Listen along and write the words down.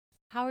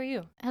How are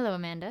you? Hello,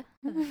 Amanda.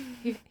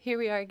 Here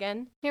we are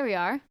again. Here we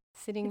are.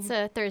 Sitting. It's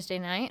a Thursday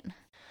night.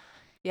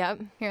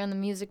 Yep. Here in the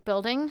music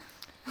building.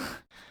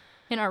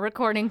 In our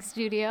recording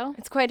studio.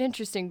 It's quite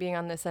interesting being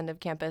on this end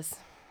of campus.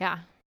 Yeah.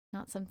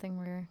 Not something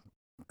we're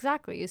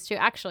exactly used to.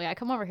 Actually, I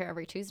come over here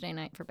every Tuesday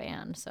night for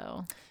band,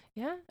 so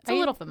yeah, it's a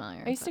little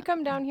familiar. I used to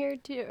come down here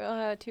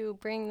to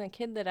bring the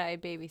kid that I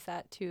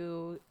babysat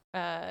to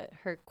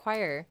her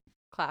choir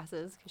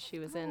classes because she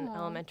was in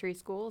elementary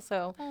school.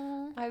 So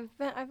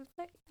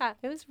yeah,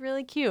 it was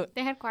really cute.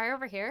 They had choir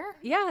over here?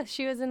 Yeah,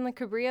 she was in the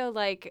Cabrillo,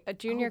 like a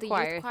junior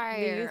choir. Youth choir.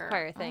 The youth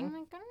choir thing. Oh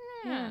my goodness.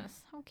 Yeah.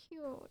 How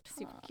cute.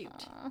 Super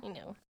cute. You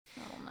know.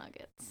 Little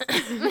nuggets.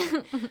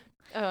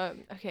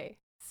 Okay,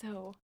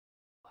 so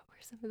what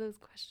were some of those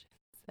questions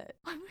that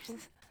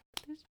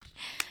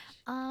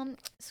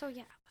so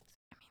yeah.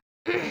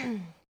 I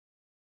mean,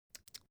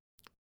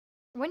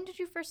 when did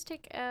you first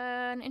take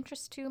an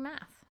interest to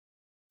math?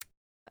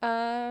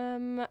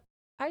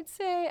 I'd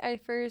say I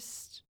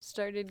first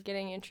started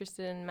getting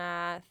interested in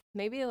math,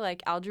 maybe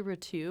like algebra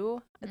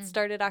 2. It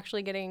started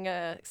actually getting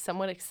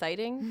somewhat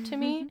exciting to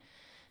me.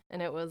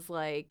 And it was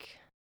like,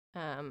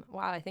 wow,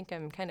 I think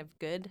I'm kind of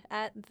good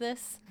at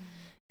this.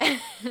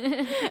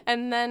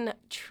 And then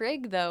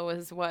trig, though,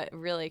 was what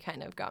really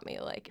kind of got me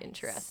like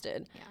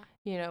interested. Yeah.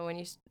 You know,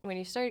 when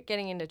you start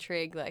getting into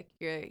trig, like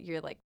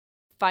you're like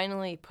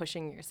finally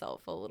pushing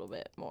yourself a little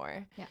bit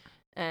more. Yeah.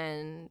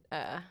 And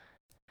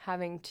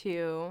having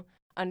to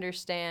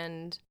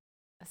understand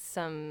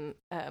some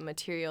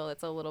material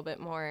that's a little bit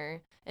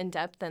more in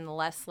depth and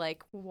less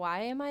like, why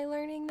am I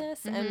learning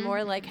this? And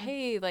more like,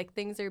 hey, like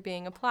things are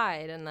being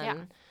applied. And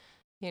then,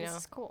 you know,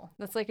 this is cool.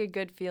 That's like a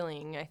good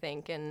feeling, I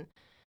think. And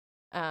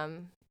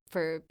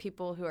for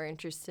people who are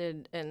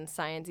interested in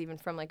science, even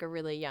from like a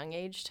really young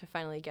age, to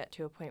finally get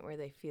to a point where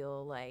they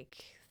feel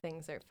like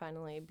things are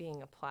finally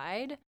being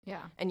applied.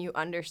 Yeah. And you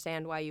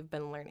understand why you've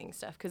been learning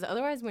stuff. Because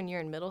otherwise, when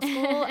you're in middle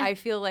school, I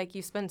feel like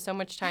you spend so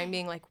much time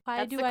being like,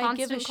 why do I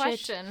give a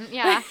question. shit?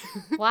 Yeah.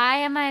 Why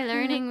am I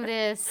learning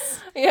this?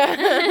 Yeah.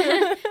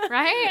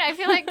 Right? I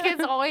feel like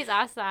kids always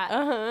ask that.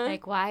 Uh-huh.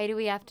 Like, why do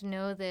we have to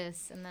know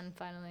this? And then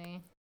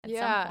finally, at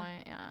some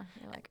point,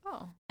 you're like,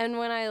 oh. And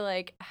when I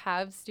like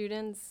have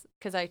students,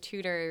 because I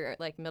tutor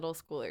like middle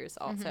schoolers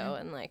also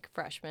and like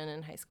freshmen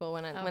in high school,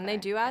 when they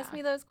do ask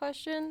me those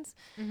questions,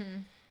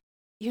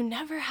 you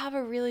never have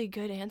a really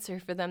good answer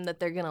for them that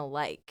they're gonna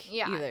like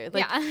either.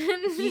 Like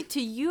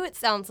to you, it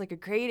sounds like a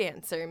great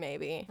answer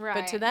maybe, right?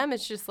 But to them,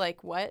 it's just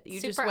like, what you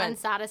super just went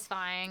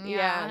unsatisfying.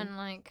 Yeah, and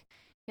like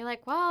you're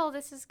like, well,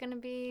 this is gonna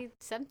be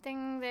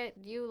something that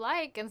you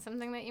like and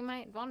something that you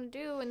might want to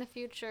do in the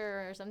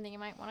future, or something you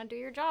might want to do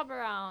your job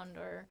around,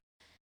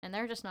 and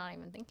they're just not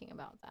even thinking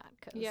about that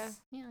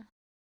because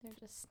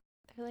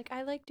they're like,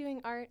 I like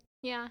doing art.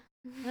 Yeah,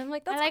 and I'm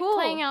like, that's I like cool.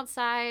 playing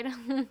outside.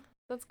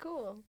 That's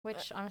cool.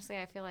 Which, honestly,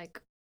 I feel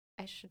like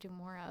I should do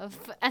more of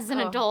as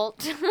an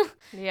adult.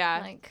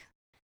 Yeah. Like,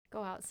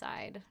 go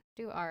outside,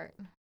 do art.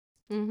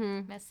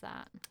 Miss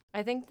that.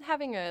 I think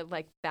having a,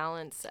 like,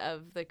 balance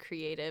of the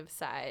creative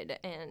side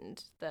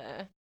and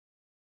the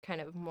kind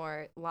of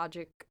more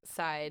logic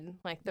side,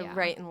 like the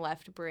right and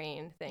left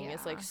brain thing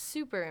is, like,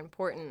 super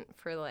important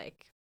for,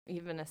 like,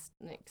 even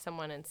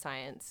someone in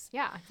science.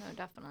 Yeah, no,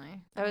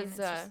 definitely. That was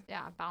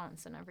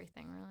balance and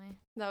everything, really.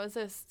 That was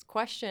a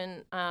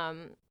question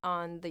on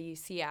the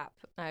UC app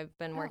I've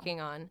been working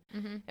on.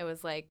 It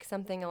was like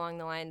something along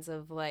the lines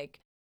of like,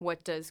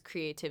 what does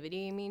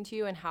creativity mean to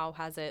you, and how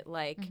has it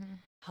like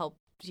helped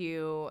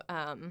you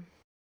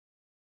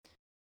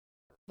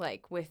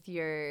like with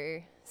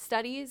your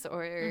studies,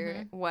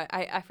 or what?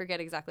 I forget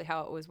exactly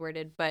how it was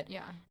worded, but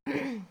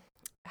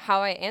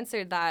how I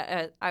answered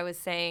that, I was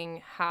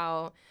saying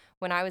how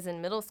when I was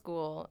in middle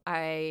school,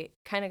 I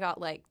kind of got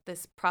like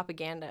this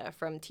propaganda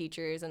from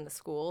teachers in the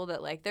school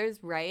that like there's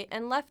right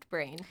and left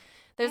brain.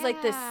 There's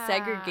like this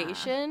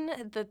segregation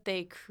that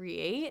they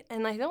create,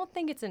 and I don't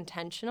think it's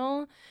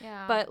intentional,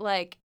 but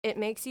like it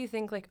makes you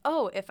think like,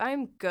 oh, if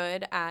I'm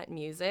good at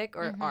music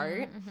or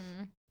art,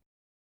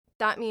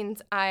 that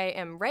means I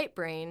am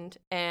right-brained,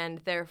 and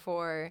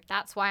therefore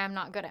that's why I'm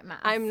not good at math.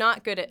 I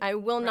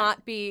will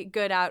not be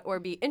good at or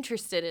be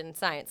interested in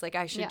science. Like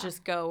I should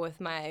just go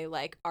with my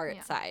like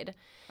art side.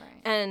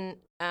 Right. And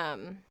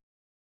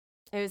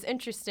it was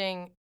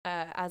interesting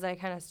as I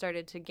kind of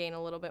started to gain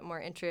a little bit more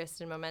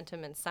interest and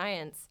momentum in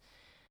science.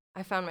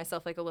 I found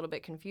myself like a little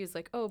bit confused,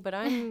 like, oh, but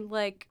I'm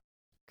like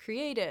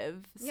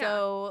creative,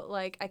 so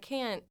like I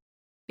can't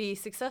be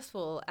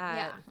successful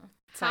at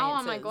sciences. How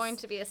am I going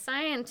to be a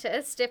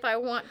scientist if I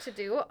want to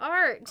do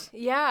art?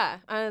 Yeah,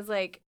 I was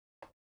like,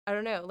 I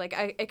don't know. Like,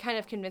 it kind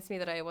of convinced me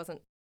that I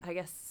wasn't, I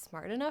guess,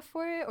 smart enough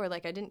for it, or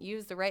like I didn't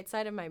use the right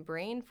side of my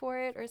brain for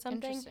it, or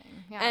something. Interesting.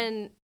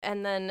 Yeah.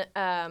 And then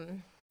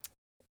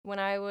when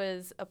I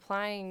was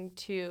applying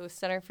to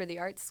Center for the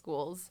Arts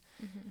schools,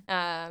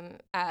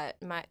 at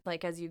my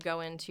as you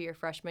go into your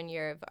freshman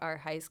year of our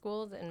high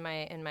schools in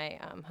my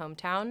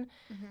hometown,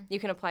 you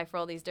can apply for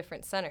all these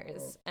different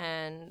centers,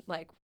 and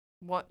like.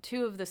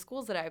 Two of the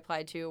schools that I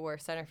applied to were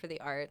Center for the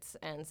Arts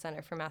and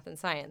Center for Math and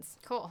Science.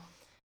 Cool.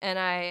 And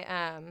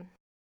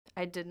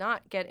I did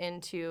not get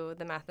into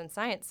the Math and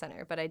Science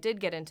Center, but I did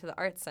get into the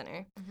Arts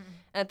Center. Mm-hmm.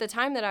 And at the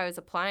time that I was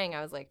applying,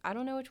 I was like, I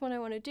don't know which one I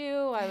want to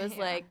do. I was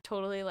like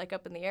totally like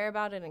up in the air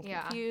about it and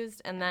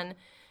confused. And then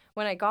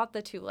when I got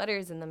the 2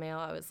 letters in the mail,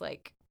 I was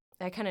like,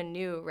 I kind of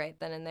knew right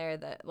then and there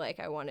that like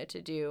I wanted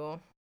to do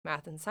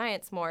math and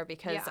science more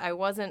because I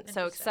wasn't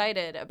so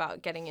excited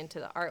about getting into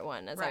the art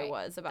one as I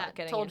was about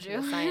getting into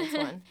the science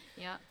one.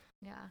 Yeah.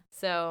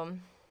 So,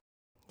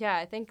 yeah,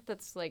 I think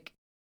that's like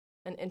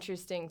an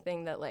interesting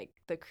thing that like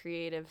the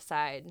creative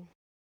side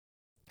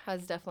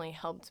has definitely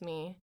helped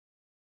me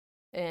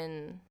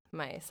in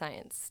my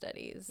science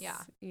studies. Yeah.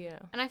 You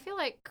know. And I feel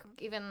like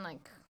even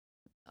like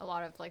a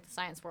lot of like the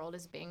science world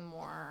is being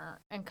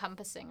more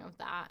encompassing of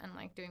that and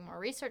like doing more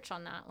research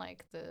on that,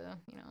 like the,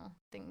 you know,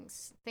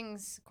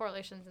 things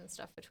correlations and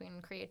stuff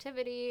between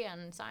creativity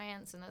and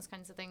science and those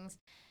kinds of things.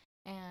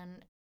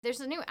 And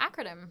there's a new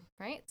acronym,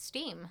 right?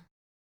 STEAM.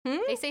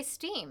 They say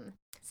STEAM.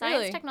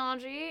 Science,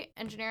 Technology,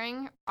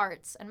 Engineering,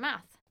 Arts, and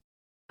Math.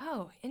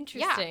 Oh,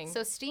 interesting. Yeah,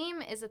 so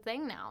STEAM is a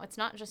thing now. It's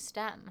not just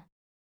STEM,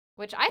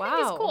 which I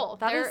think is cool.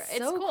 It's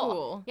so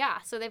cool. Yeah,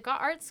 so they've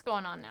got arts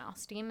going on now.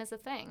 STEAM is a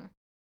thing.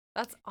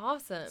 That's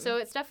awesome. So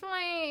it's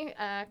definitely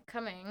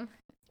coming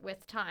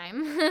with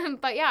time.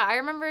 But yeah, I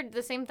remember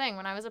the same thing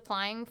when I was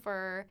applying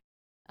for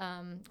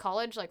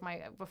college, like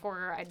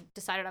before I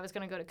decided I was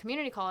going to go to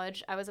community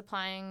college, I was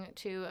applying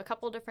to a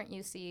couple different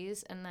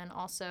UCs, and then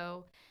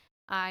also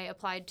I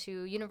applied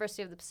to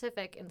University of the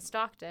Pacific in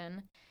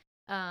Stockton.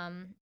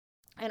 And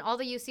all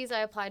the UCs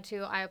I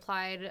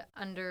applied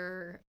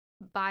under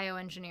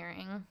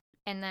bioengineering.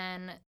 And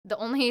then the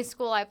only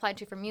school I applied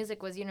to for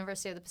music was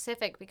University of the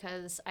Pacific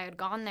because I had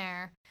gone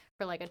there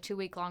for like a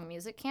 2-week-long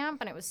music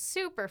camp, and it was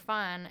super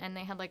fun, and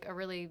they had like a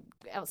really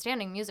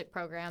outstanding music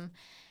program.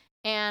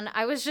 And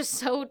I was just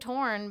so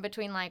torn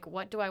between like,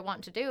 what do I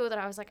want to do, that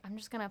I was like, I'm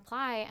just going to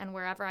apply, and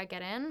wherever I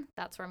get in,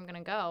 that's where I'm going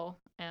to go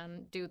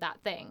and do that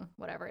thing,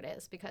 whatever it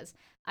is, because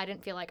I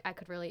didn't feel like I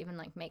could really even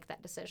like make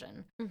that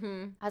decision.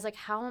 Mm-hmm. I was like,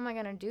 how am I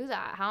going to do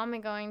that? How am I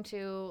going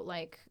to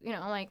like, you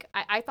know, like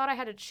I thought I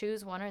had to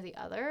choose one or the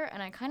other.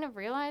 And I kind of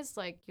realized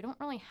like, you don't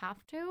really have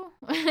to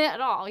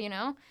at all, you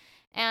know?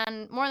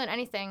 And more than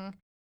anything,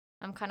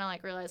 I'm kind of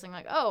like realizing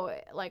like, oh,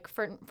 like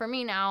for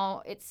me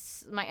now,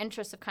 it's my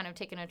interests have kind of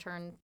taken a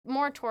turn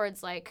more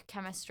towards like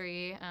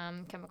chemistry,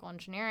 chemical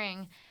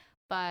engineering,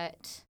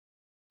 but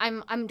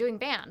I'm doing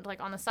band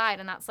like on the side,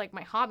 and that's like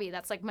my hobby.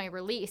 That's like my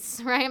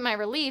release, right? My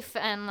relief,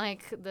 and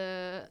like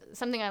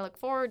something I look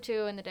forward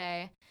to in the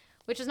day,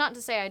 which is not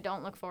to say I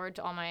don't look forward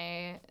to all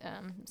my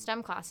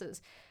STEM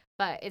classes,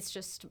 but it's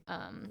just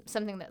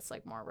something that's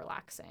like more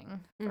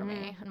relaxing for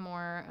me and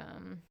more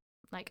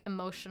like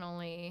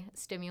emotionally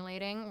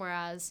stimulating,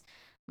 whereas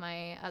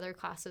my other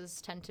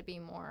classes tend to be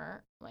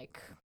more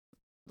like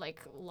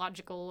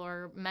logical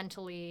or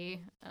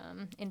mentally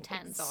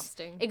intense.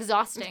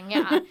 Exhausting,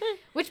 yeah.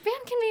 Which band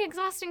can be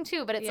exhausting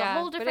too, but it's a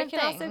whole different thing.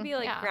 But it can also be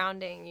like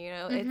grounding, you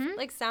know. Mm-hmm. It's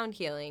like sound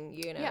healing,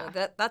 you know.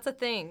 That's a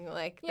thing.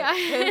 Like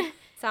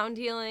sound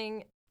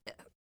healing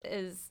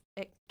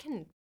it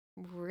can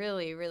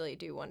really, really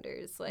do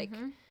wonders. Like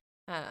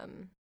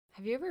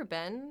have you ever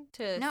been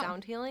to a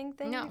sound healing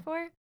thing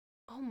before?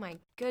 Oh my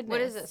goodness. What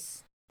is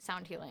this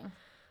sound healing?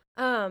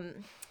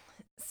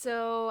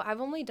 So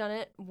I've only done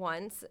it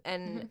once,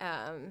 and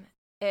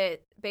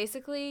it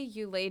basically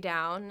you lay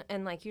down,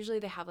 and like usually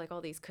they have like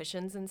all these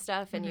cushions and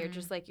stuff, and you're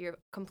just like you're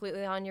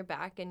completely on your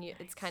back, and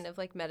it's kind of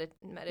like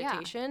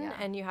meditation,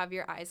 and you have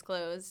your eyes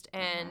closed,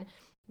 and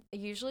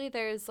usually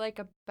there's like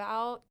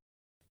about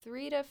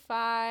 3 to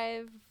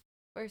 5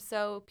 or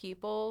so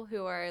people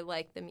who are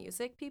like the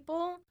music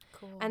people.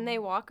 Cool. And they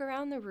walk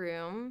around the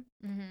room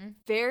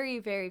very,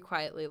 very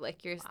quietly.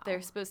 Like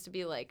they're supposed to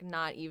be like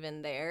not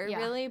even there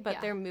really, but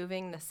they're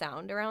moving the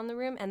sound around the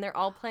room, and they're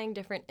all playing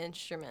different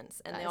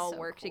instruments, and they all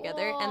work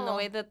together. And the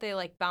way that they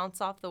like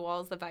bounce off the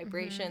walls, the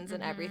vibrations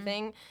and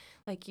everything,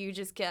 like you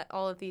just get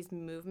all of these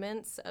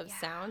movements of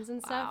sounds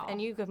and stuff,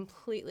 and you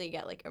completely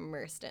get like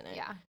immersed in it.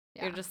 Yeah.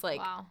 You're just like,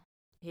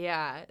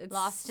 yeah, it's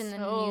lost in the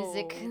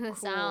music, the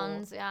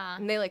sounds,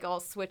 And they like all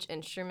switch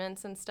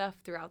instruments and stuff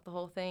throughout the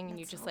whole thing, and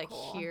you just like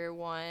hear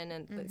one,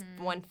 and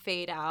one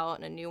fade out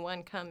and a new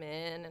one come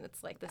in, and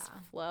it's like this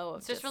flow of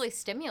it's just really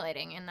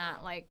stimulating in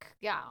that like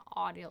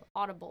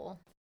audible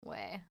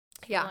way.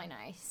 It's really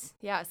nice.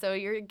 Yeah, so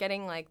you're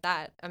getting like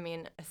that. I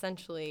mean,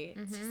 essentially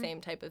it's the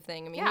same type of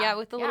thing. I mean,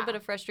 with a little bit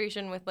of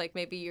frustration with like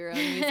maybe your own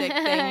music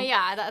thing.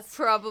 That's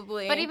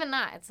probably. But even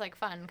that, it's like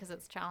fun because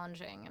it's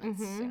challenging and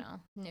it's, you know,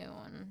 new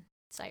and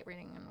sight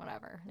reading and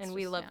whatever. And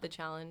we love the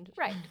challenge.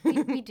 Right.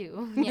 We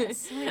do.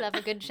 Yes. We love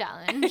a good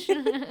challenge.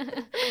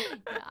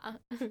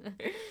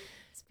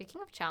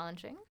 Speaking of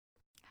challenging,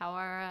 how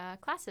are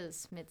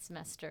classes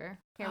mid-semester?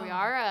 Here we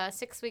are,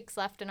 6 weeks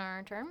left in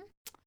our term.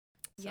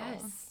 So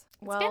yes.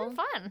 It's been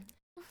fun.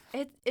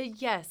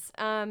 Yes.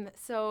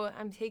 So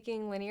I'm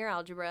taking linear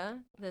algebra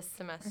this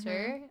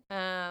semester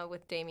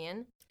with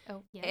Damien.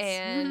 Oh, yes.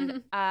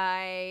 And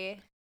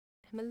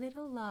I'm a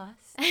little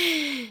lost.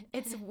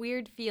 It's a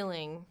weird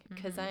feeling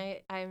because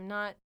I'm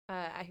not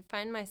I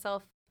find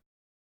myself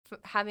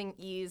having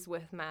ease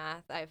with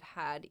math. I've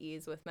had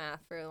ease with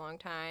math for a long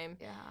time.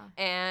 Yeah.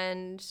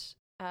 And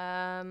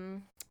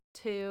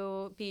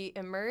to be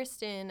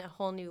immersed in a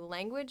whole new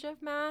language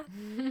of math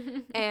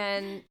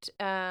and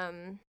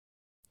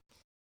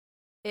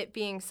it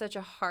being such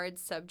a hard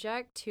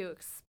subject to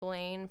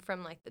explain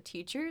from like the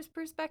teacher's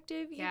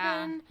perspective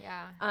even.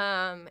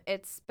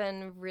 It's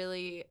been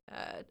really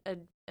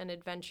an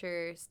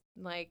adventure,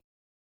 like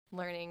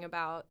learning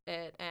about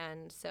it,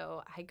 and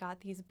so I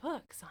got these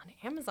books on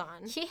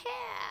Amazon.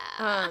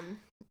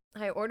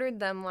 I ordered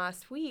them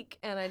last week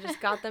and I just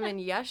got them in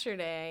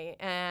yesterday,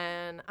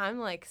 and I'm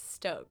like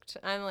stoked.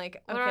 I'm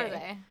like, okay. What are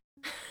they?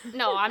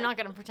 No, I'm not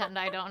gonna pretend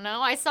I don't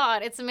know. I saw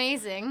it. It's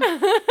amazing.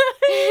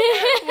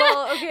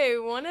 Well, okay,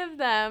 one of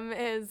them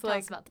is Tell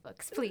like us about the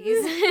books,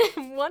 please.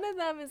 One of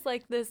them is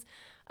like this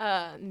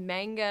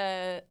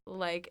manga,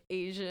 like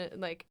Asian,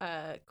 like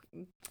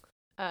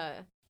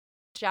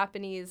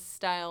Japanese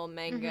style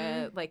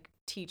manga, like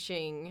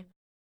teaching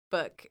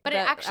book. But it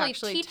actually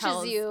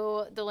teaches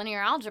you the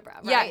linear algebra,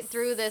 right? Yes.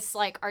 Through this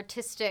like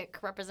artistic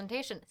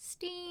representation.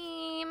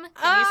 STEAM.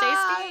 Can you say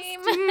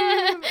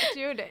STEAM?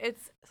 Dude,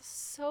 it's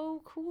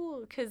so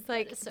cool because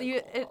like so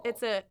cool.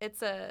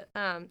 It's a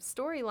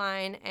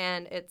storyline,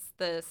 and it's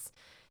this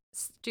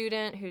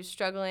student who's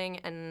struggling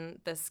and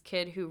this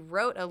kid who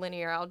wrote a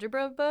linear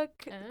algebra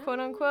book,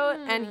 quote unquote,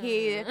 and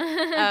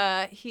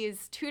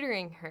he's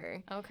tutoring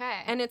her. Okay.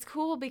 And it's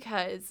cool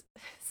because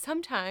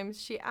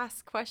sometimes she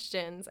asks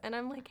questions and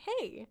I'm like,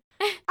 hey,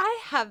 I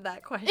have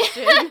that question.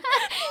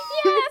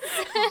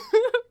 Yes.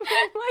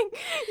 Like,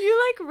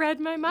 you like read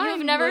my mind.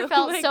 You've never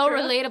felt so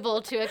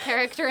relatable to a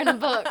character in a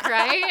book,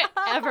 right?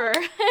 Ever.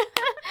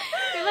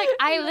 You're like,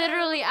 I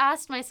literally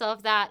asked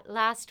myself that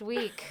last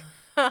week.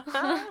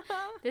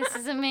 This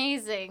is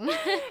amazing.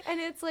 And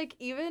it's like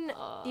even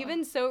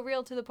so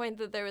real to the point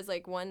that there was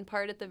like one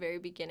part at the very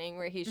beginning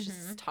where he's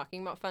just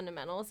talking about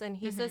fundamentals, and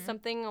he says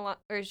something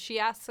or she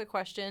asks a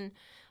question,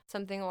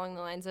 something along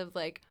the lines of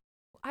like,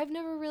 I've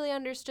never really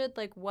understood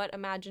like what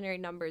imaginary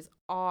numbers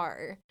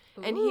are.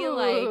 And he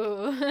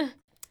like,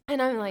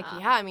 and I'm like,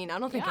 yeah, I mean, I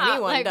don't think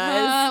anyone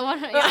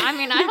does. I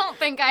mean, I don't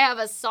think I have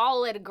a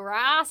solid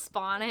grasp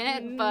on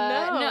it,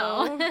 but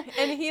no.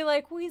 And he's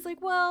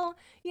like, well,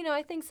 you know,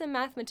 I think some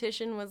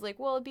mathematician was like,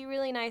 well, it'd be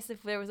really nice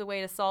if there was a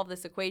way to solve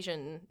this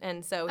equation.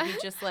 And so he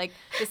just like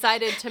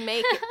decided to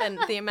make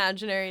the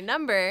imaginary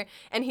number,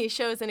 and he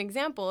shows an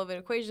example of an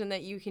equation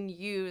that you can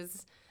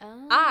use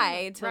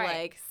to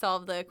like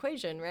solve the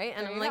equation, right?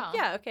 And I'm like,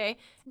 yeah, okay.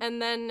 And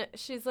then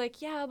she's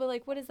like, yeah, but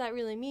like, what does that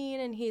really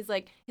mean? And he's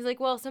like,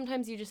 well,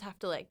 sometimes you just have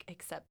to like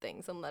accept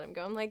things and let them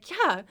go. I'm like,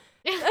 yeah,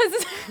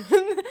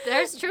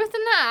 there's truth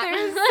in that.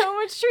 There's so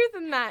much truth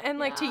in that, and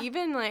like to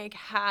even like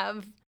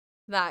have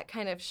that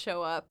kind of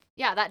show up.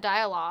 Yeah, that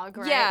dialogue,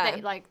 right? Yeah,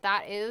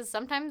 that is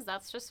sometimes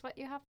that's just what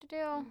you have to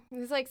do.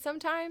 It's like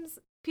sometimes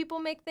people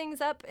make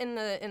things up in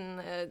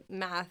the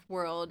math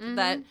world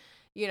that,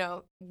 you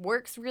know,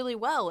 works really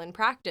well in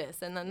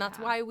practice, and then that's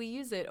why we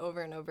use it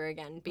over and over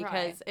again,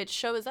 because it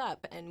shows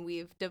up and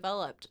we've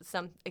developed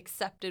some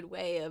accepted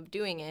way of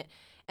doing it,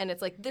 and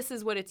it's like, this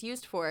is what it's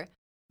used for,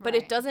 but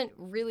it doesn't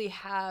really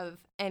have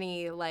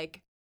any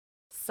like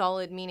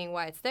solid meaning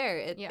why it's there.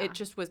 It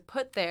just was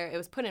put there. It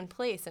was put in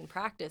place in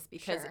practice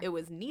because it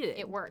was needed.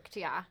 It worked,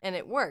 and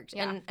it worked,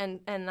 and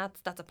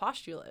that's a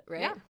postulate,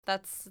 right? Yeah.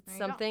 That's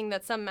something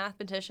that some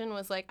mathematician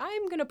was like,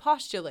 I'm gonna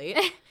postulate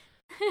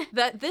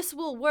that this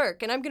will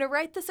work, and I'm going to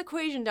write this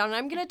equation down, and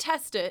I'm going to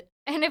test it.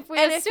 And if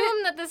we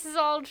assume that this is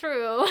all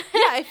true.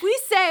 If we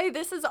say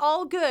this is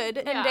all good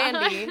and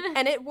dandy,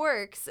 and it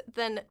works,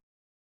 then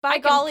by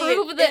golly,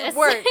 it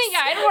works.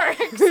 Yeah, it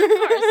works, of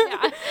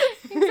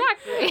course,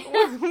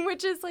 exactly.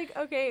 Which is like,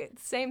 okay,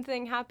 same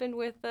thing happened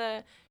with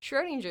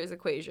Schrodinger's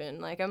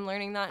equation. Like, I'm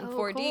learning that in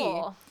 4D.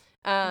 Cool.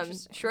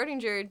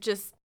 Schrodinger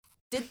just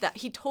did that.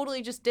 He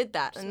totally just did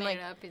that. Just and made like,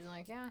 it up. He's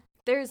like, yeah.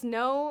 There's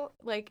no,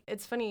 like,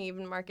 it's funny,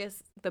 even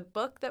Marcus, the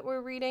book that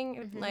we're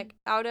reading, like,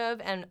 out of,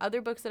 and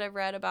other books that I've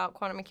read about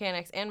quantum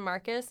mechanics, and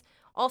Marcus,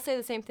 all say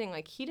the same thing.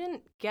 Like, he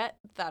didn't get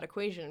that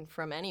equation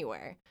from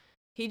anywhere.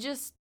 He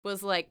just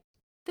was like,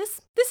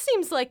 this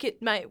seems like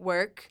it might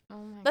work. Oh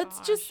my Let's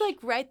gosh. just, like,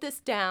 write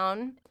this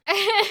down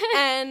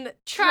and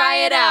try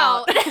it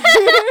out.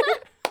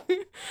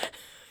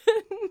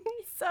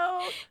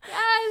 So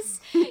yes,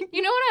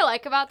 you know what I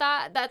like about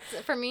that? That's,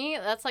 for me,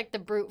 that's like the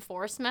brute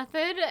force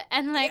method,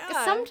 and like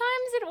sometimes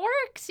it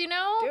works, you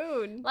know,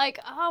 dude. Like,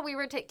 we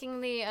were taking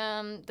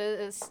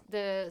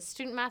the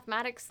Student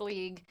Mathematics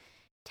League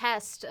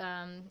test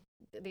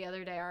the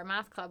other day. Our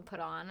math club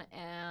put on,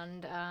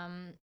 and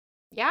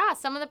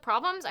some of the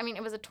problems. I mean,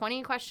 it was a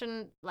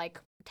 20-question like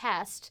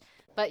test.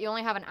 But you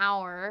only have an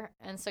hour,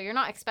 and so you're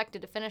not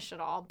expected to finish it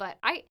all. But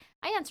I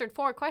answered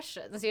 4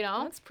 questions, you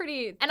know? That's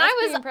pretty And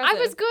impressive. I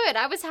was good.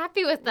 I was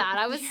happy with that.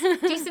 I was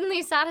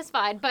decently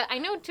satisfied. But I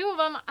know 2 of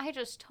them, I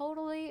just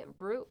totally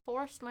brute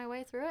forced my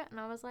way through it,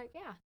 and I was like,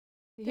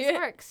 this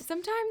works.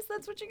 Sometimes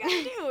that's what you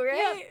gotta do,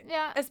 right?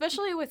 Yeah.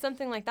 Especially with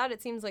something like that,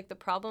 it seems like the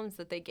problems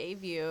that they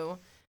gave you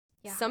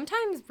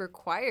sometimes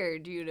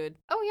required you to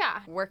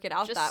work it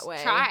out just that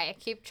way.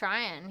 Keep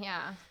trying,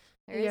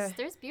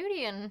 There's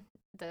beauty in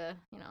the,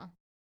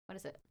 what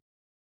is it?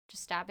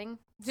 Just stabbing?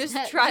 Just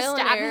trial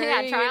and error.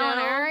 Yeah, trial and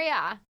error,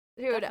 yeah.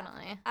 Dude,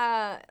 definitely.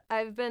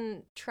 I've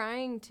been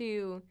trying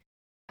to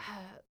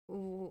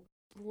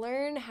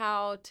learn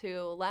how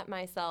to let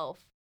myself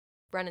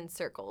run in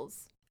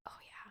circles. Oh,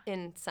 yeah.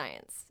 In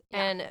science.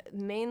 Yeah. And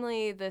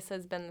mainly this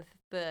has been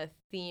the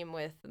theme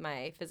with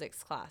my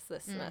physics class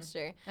this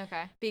semester.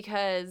 Okay.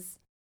 Because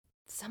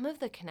some of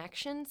the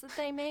connections that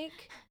they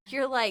make,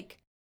 you're like,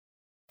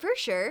 for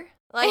sure.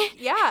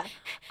 Like, yeah.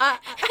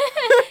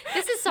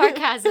 This is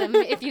sarcasm,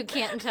 if you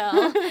can't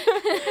tell.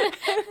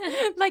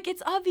 Like,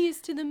 it's obvious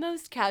to the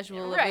most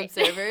casual of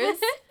observers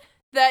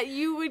that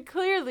you would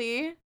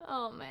clearly,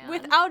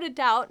 without a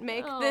doubt,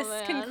 make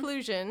this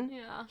conclusion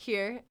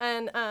here.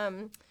 And,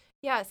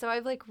 so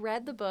I've, like,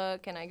 read the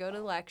book, and I go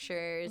to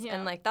lectures,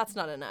 and, like, that's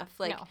not enough.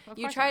 Like,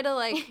 you try to,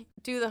 like,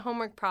 do the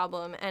homework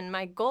problem, and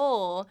my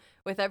goal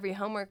with every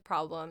homework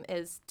problem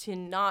is to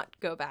not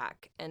go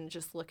back and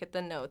just look at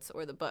the notes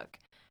or the book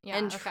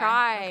and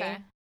try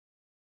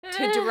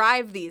to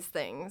derive these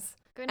things.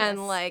 Goodness.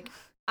 And, like,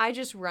 I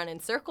just run in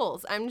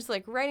circles. I'm just,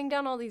 like, writing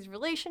down all these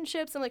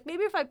relationships. I'm like,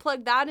 maybe if I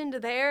plug that into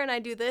there and I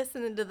do this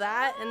and into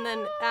that and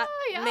then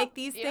make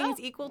these things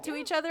equal to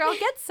each other, I'll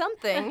get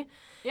something.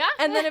 Yeah.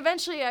 And then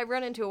eventually I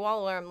run into a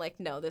wall where I'm like,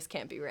 no, this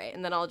can't be right.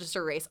 And then I'll just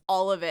erase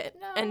all of it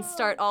and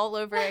start all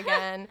over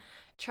again,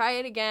 try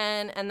it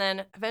again. And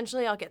then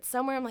eventually I'll get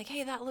somewhere. I'm like,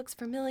 hey, that looks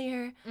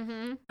familiar.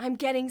 Mm-hmm. I'm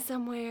getting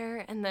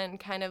somewhere. And then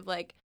kind of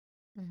like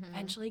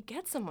eventually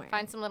get somewhere.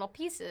 Find some little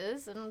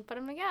pieces and put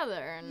them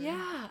together. And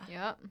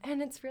Yep.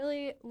 And it's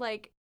really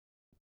like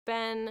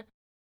been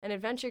an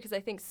adventure because I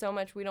think so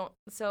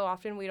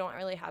often we don't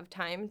really have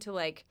time to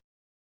like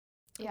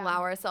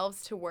allow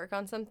ourselves to work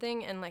on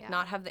something and like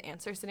not have the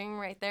answer sitting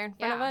right there in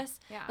front of us.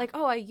 Yeah. Like,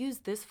 oh, I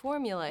used this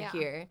formula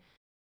here.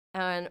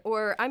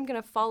 Or I'm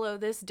going to follow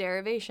this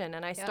derivation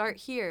and I start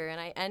here and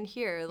I end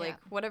here, like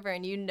whatever.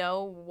 And you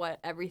know what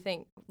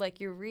everything, like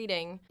you're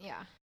reading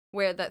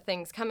where that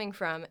thing's coming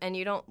from and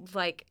you don't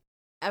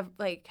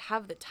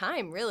have the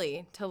time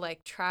really to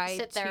like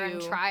sit there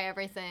and try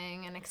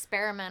everything and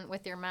experiment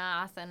with your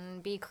math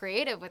and be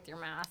creative with your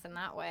math in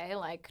that way,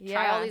 like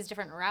try all these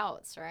different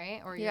routes,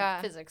 right? Or your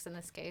physics in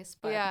this case,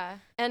 but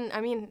and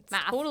I mean it's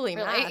math, totally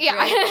really. math,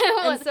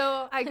 right? And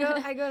so I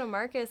go to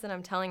Marcus and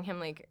I'm telling him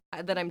like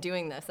that I'm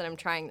doing this and I'm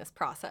trying this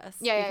process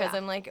because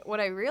I'm like what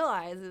I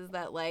realize is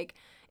that like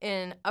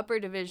in upper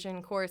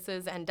division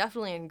courses and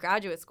definitely in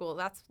graduate school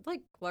that's like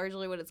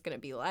largely what it's going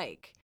to be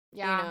like.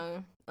 You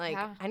know, like,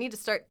 I need to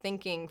start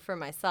thinking for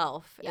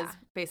myself is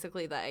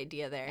basically the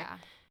idea there. Yeah.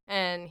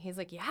 And he's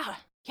like, yeah,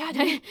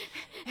 dude,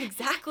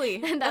 exactly.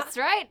 That's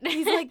right.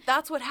 He's like,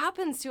 that's what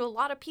happens to a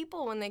lot of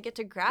people when they get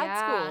to grad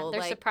school.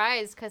 They're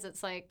surprised because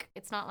it's like,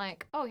 it's not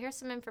like, oh, here's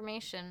some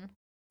information.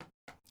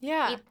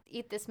 Yeah.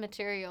 Eat this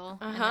material.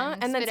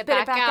 And then spit it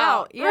back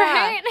out. Yeah.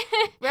 Right?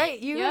 Right.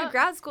 You go to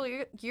grad school,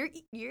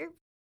 you're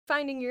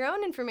finding your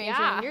own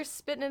information and you're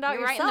spitting it out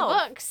yourself. You're writing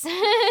the books.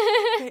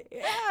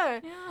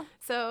 Yeah.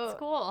 So it's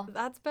cool.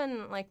 That's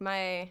been like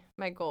my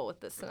goal with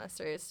this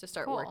semester is to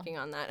start working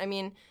on that. I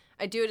mean,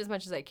 I do it as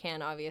much as I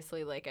can,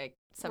 obviously. Like I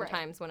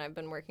sometimes when I've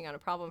been working on a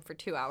problem for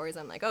 2 hours,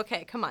 I'm like,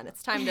 okay, come on,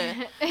 it's time to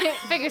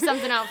figure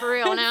something out for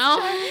real now.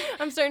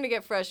 I'm starting to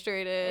get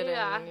frustrated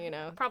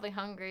and, probably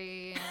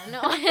hungry.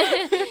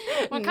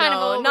 What kind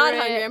of not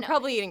hungry. I'm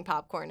probably eating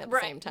popcorn at the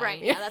same time.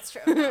 Right, yeah, that's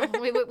true. No,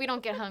 we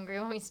don't get hungry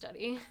when we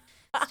study.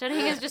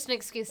 Studying is just an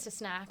excuse to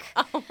snack.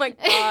 Oh my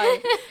god.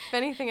 If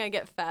anything, I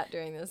get fat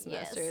during this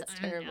semester. It's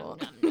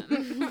terrible.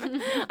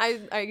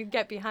 I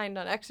get behind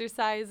on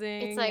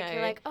exercising. It's like,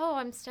 you're like, oh,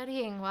 I'm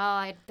studying.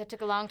 Well, that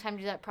took a long time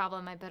to do that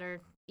problem. I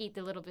better eat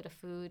a little bit of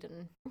food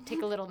and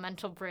take a little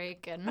mental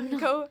break. And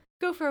go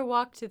for a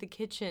walk to the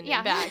kitchen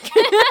and back.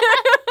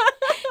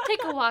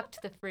 Take a walk to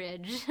the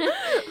fridge.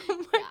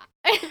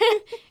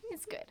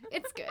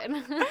 It's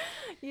good.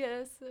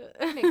 Yes.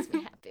 It makes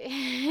me happy.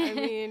 I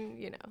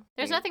mean,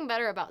 There's nothing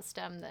better about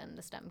STEM than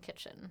the STEM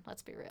kitchen.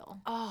 Let's be real.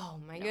 Oh,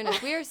 my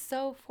goodness. We are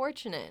so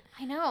fortunate.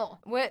 I know.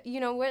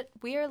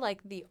 We are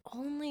like the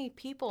only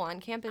people on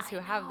campus who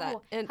have that.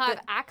 And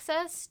have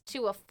access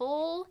to a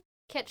full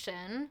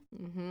kitchen.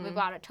 Mm-hmm. We've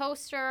got a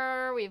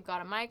toaster, we've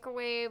got a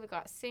microwave, we've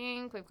got a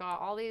sink, we've got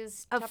all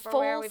these a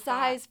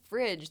full-size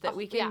fridge that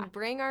we can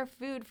bring our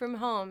food from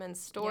home and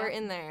store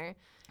in there.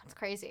 It's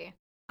crazy.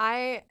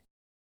 I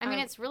mean,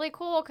 it's really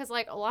cool because,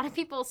 like, a lot of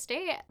people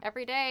stay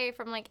every day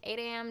from, like, 8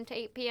 a.m. to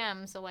 8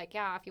 p.m. So, like,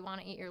 if you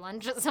want to eat your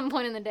lunch at some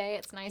point in the day,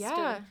 it's nice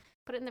to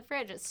put it in the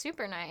fridge. It's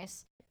super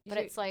nice. But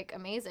it's, like,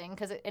 amazing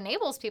because it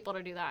enables people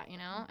to do that,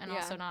 and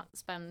also not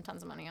spend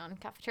tons of money on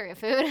cafeteria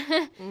food.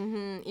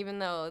 Even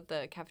though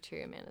the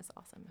cafeteria man is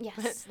awesome.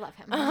 Yes, love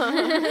him.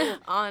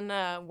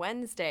 On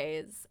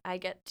Wednesdays, I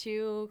get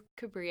to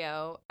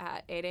Cabrillo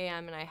at 8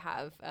 a.m. and I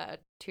have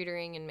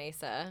tutoring in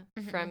Mesa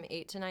from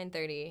 8 to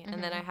 9:30.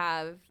 And then I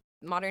have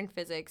modern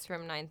physics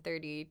from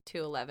 9:30 to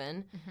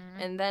 11.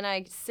 And then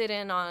I sit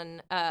in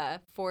on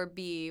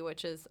 4B,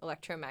 which is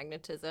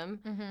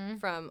electromagnetism,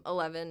 from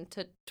 11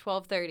 to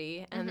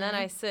 12:30. And then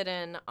I sit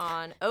in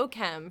on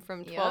OChem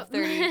from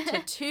 12:30 to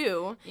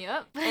 2.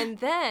 And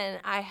then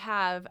I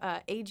have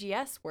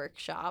AGS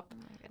workshop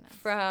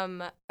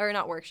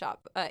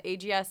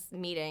AGS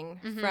meeting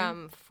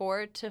from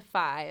 4 to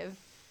 5.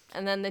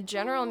 And then the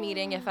general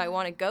meeting, if I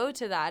want to go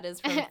to that, is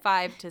from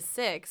 5 to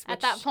 6. At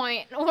that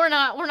point, we're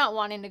not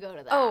wanting to go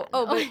to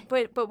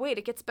that. But wait,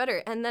 it gets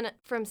better. And then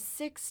from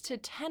 6 to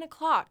 10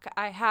 o'clock,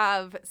 I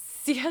have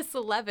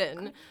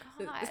CS11.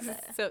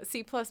 So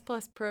C++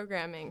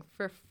 programming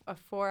for a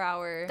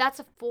 4-hour.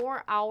 That's a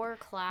 4-hour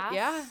class?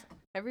 Yeah,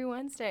 every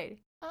Wednesday.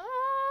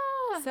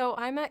 So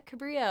I'm at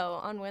Cabrillo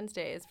on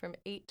Wednesdays from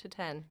 8 to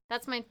 10.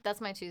 That's my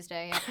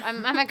Tuesday.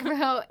 I'm at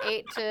Cabrillo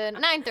 8 to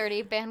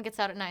 9:30. Band gets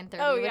out at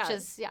 9:30, which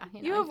is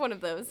you have one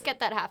of those. Get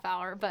that half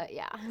hour, but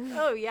yeah.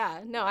 Oh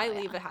yeah, no, I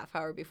leave a half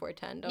hour before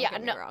 10. Don't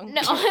get me wrong.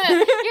 No,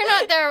 you're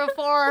not there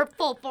before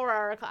full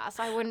 4-hour class.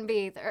 I wouldn't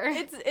be either.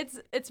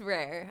 It's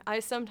rare.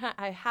 I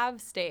have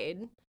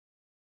stayed.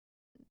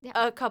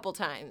 A couple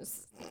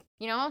times.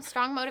 You know,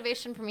 strong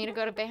motivation for me to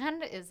go to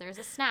band is there's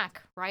a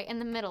snack right in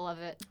the middle of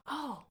it.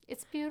 Oh.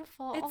 It's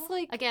beautiful. It's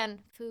like...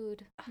 Again,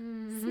 food.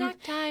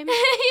 Snack time.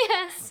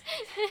 Yes.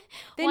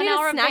 They need a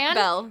snack band,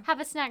 bell. Have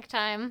a snack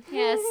time.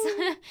 Yes.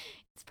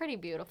 It's pretty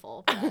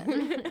beautiful. But,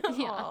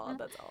 Oh,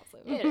 that's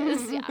awesome. It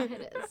is. Yeah,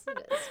 it is.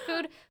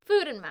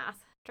 Food and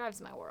math drives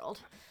my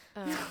world.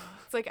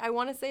 It's like I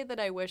want to say that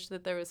I wish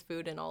that there was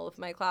food in all of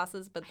my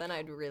classes, but then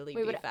I'd really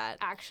be fat.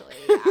 Actually,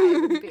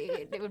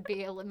 it would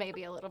be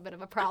maybe a little bit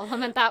of a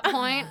problem at that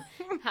point.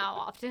 How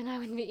often I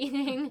would be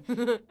eating.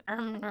 Yeah,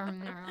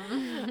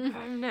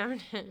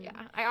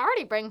 I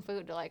already bring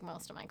food to like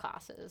most of my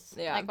classes.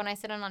 Yeah. Like when I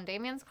sit in on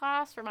Damien's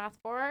class for Math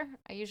 4,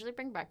 I usually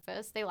bring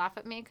breakfast. They laugh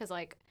at me because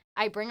like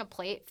I bring a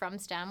plate from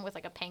STEM with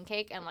like a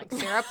pancake and like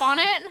syrup on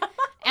it.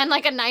 And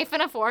like a knife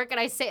and a fork, and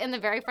I sit in the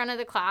very front of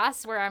the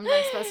class where I'm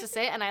like supposed to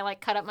sit, and I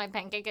like cut up my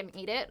pancake and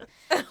eat it,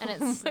 and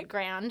it's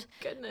grand.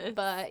 Goodness.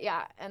 But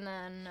yeah, and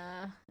then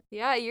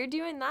yeah, you're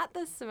doing that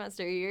this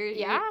semester.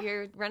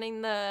 You're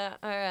running the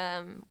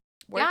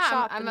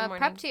workshop. Yeah, I'm a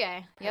prep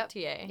TA.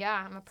 TA.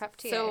 Yeah, I'm a prep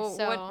TA.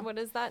 So what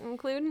does that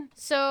include?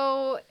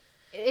 So.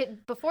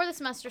 Before the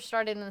semester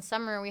started in the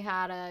summer, we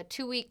had a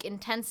 2-week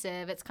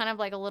intensive. It's kind of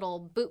like a little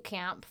boot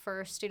camp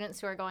for students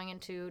who are going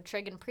into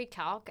trig and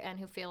pre-calc and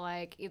who feel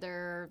like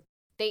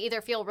they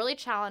either feel really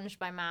challenged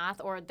by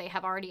math or they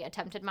have already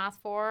attempted Math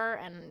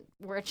 4 and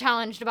were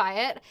challenged by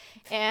it.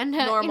 And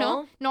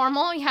normal,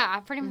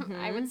 yeah, pretty much.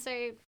 I would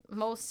say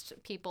most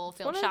people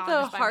feel challenged by Math 4.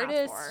 One of the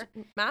hardest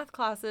math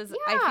classes,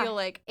 I feel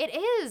like. It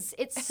is.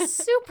 It's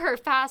super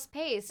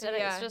fast-paced, and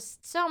it's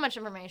just so much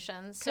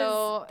information.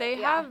 So they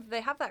have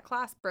that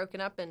class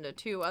broken up into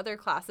 2 other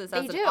classes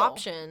as an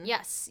option.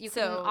 Yes, you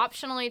can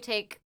optionally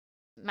take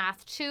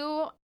Math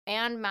 2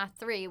 and Math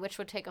 3, which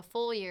would take a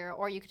full year,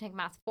 or you can take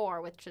Math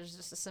 4, which is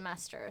just a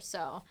semester.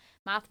 So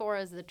Math 4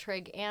 is the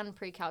trig and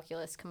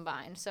pre-calculus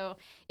combined. So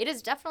it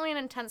is definitely an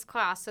intense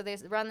class. So they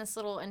run this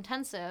little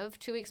intensive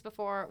 2 weeks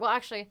before,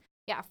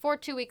 for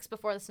 2 weeks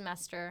before the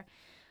semester,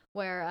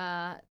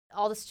 where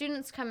all the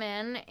students come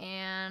in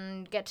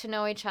and get to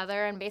know each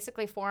other and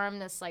basically form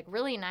this like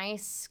really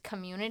nice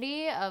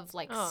community of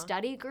like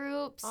study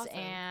groups. Awesome.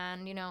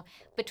 And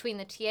between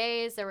the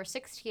TAs, there were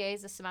 6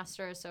 TAs this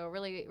semester, so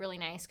really really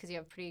nice because you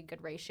have pretty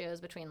good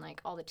ratios between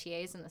like all the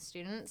TAs and the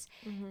students.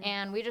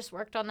 And we just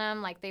worked on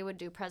them. Like they would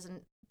do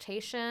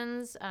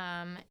presentations,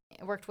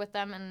 worked with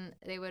them, and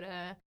they would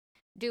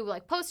do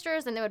like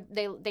posters, and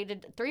they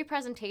did 3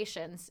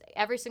 presentations.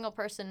 Every single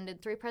person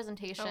did 3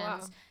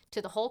 presentations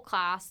to the whole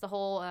class, the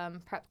whole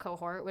prep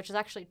cohort, which is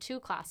actually 2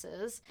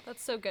 classes.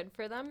 That's so good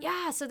for them.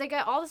 Yeah, so they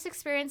get all this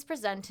experience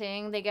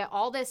presenting. They get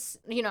all this,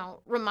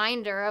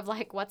 reminder of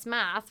like what's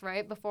math,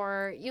 right,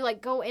 before you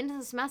like go into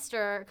the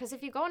semester. Because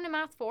if you go into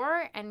Math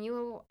 4 and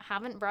you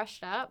haven't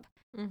brushed up,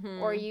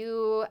 or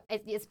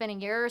it's been a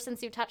year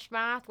since you touched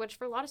math, which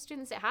for a lot of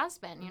students it has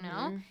been,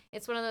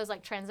 It's one of those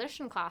like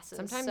transition classes.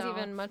 Sometimes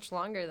even much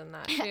longer than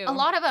that too. A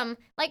lot of them,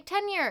 like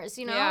 10 years,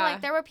 like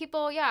there were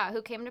people,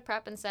 who came to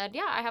prep and said,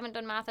 I haven't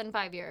done math in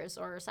 5 years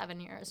or 7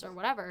 years or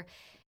whatever.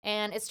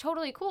 And it's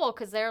totally cool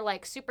because they're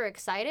like super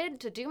excited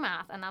to do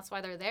math, and that's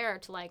why they're there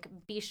to like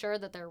be sure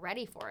that they're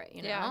ready for it,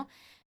 know?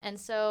 And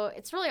so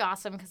it's really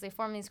awesome because they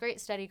form these great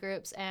study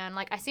groups, and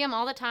like I see them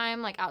all the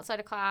time, like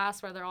outside of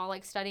class where they're all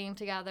like studying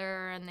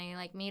together, and they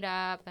like meet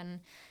up and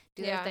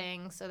do their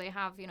thing. So they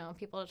have,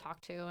 people to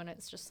talk to, and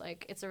it's just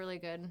like, it's a really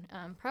good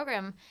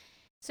program.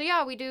 So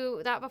yeah, we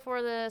do that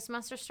before the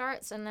semester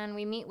starts, and then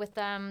we meet with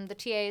them, the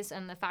TAs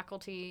and the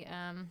faculty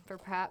for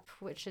prep,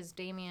 which is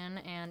Damien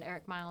and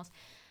Eric Miles.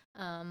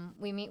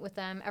 We meet with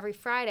them every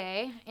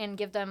Friday and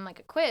give them like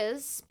a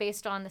quiz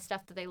based on the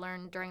stuff that they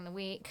learned during the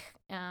week,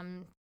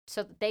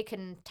 so that they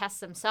can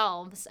test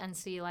themselves and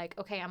see like,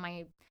 okay, am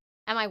I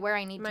where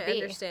I need to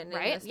be? Understanding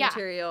right? This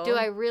material. Do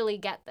I really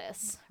get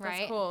this? Right.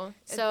 That's cool.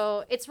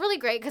 So it's really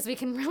great because we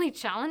can really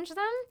challenge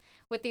them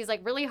with these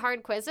like really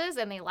hard quizzes,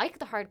 and they like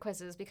the hard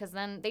quizzes because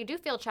then they do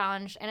feel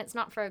challenged, and it's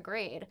not for a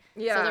grade.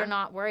 Yeah. So they're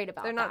not worried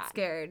about They're not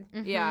scared.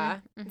 Yeah.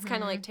 It's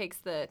kind of like takes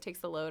the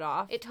load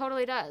off. It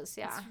totally does.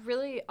 Yeah. It's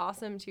really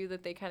awesome too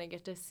that they kind of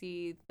get to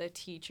see the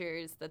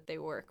teachers that they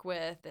work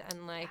with,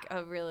 and like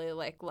a really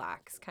like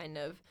lax kind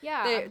of.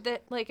 Yeah.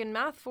 That like in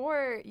Math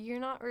 4, you're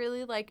not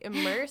really like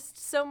immersed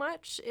so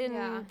much in.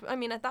 Yeah. I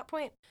mean, at that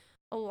point,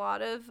 a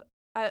lot of.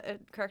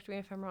 Correct me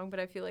if I'm wrong, but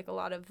I feel like a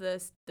lot of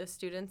the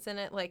students in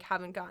it like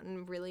haven't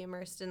gotten really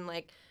immersed in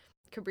like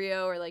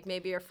Cabrillo, or like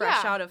maybe are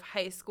fresh out of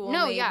high school.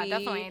 No, maybe. Yeah,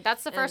 definitely.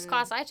 That's the first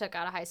class I took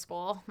out of high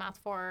school, Math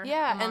 4.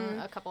 Yeah, among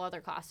and a couple other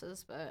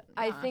classes, but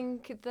I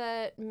think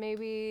that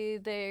maybe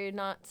they're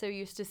not so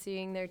used to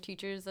seeing their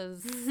teachers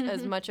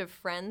as much of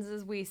friends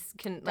as we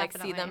can like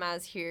see them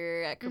as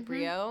here at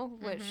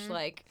Cabrillo, which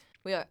like.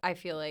 I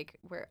feel like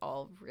we're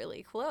all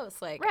really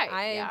close. Like,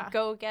 I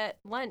go get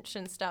lunch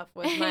and stuff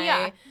with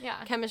my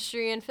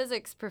chemistry and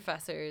physics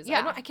professors.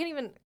 Yeah. I can't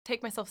even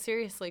take myself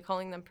seriously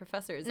calling them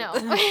professors. No.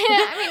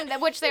 I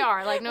mean, which they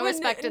are. Like, no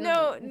respect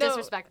and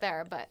disrespect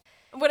there, but...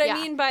 What I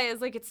mean by is,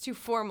 like, it's too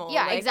formal.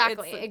 Yeah, like,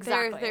 exactly.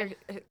 They're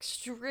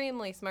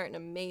extremely smart and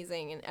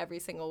amazing in every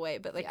single way,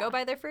 but, like, go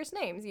by their first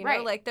names, you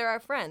know? Like, they're our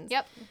friends.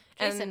 Yep.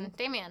 Jason,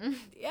 Damien,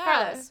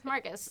 Carlos,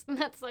 Marcus.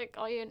 That's, like,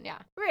 all you... Yeah.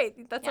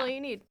 Right. That's all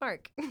you need.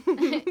 Mark.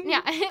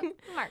 Yeah.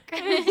 Mark.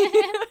 That's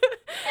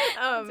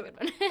a good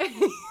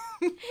one.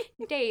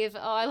 Dave.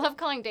 Oh, I love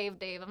calling Dave.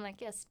 I'm like,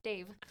 yes,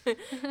 Dave.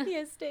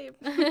 Yes, Dave.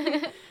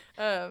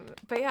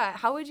 But yeah,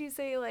 how would you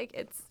say like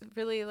it's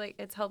really like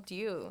it's helped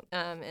you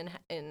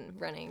in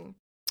running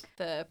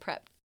the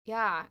prep?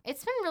 Yeah,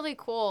 it's been really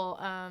cool.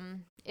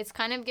 It's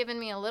kind of given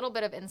me a little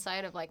bit of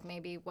insight of like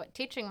maybe what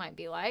teaching might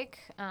be like.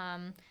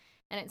 And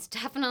it's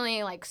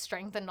definitely like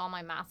strengthened all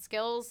my math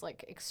skills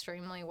like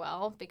extremely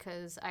well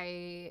because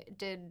I'm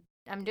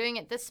doing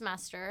it this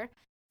semester.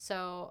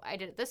 So I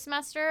did it this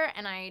semester,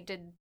 and I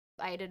did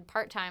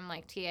part-time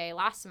like TA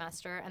last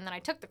semester, and then I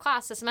took the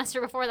class the semester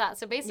before that.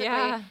 So basically,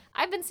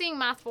 I've been seeing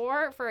Math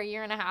 4 for a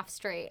year and a half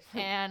straight,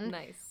 and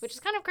which is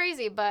kind of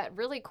crazy, but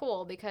really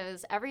cool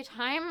because every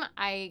time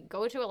I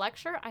go to a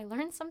lecture, I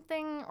learn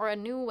something or a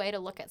new way to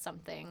look at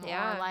something,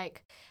 or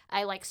like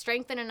I like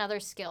strengthen another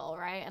skill,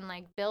 right, and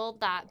like build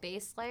that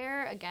base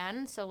layer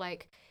again. So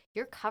like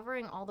you're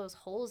covering all those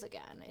holes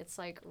again. It's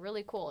like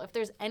really cool. If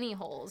there's any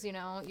holes, you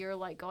know, you're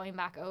like going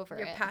back over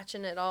You're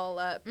patching it all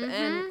up.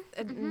 And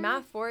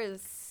Math 4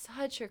 is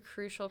such a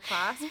crucial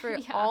class for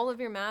all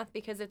of your math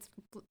because it's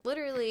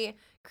literally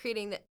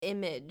creating the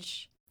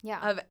image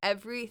of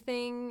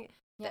everything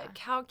that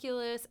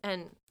calculus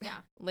and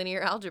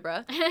linear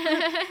algebra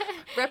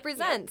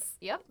represents.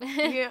 Yep.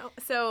 You know,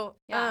 so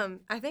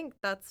I think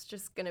that's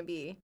just going to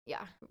be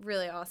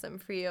really awesome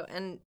for you.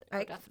 And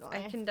I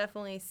can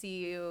definitely see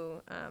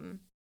you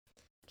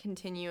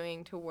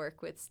continuing to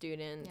work with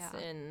students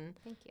in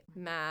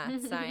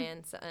math,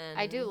 science. And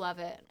I do love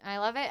it. I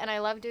love it. And I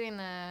love doing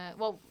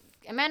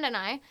Amanda and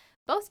I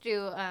both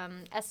do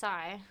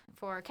SI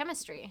for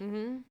chemistry.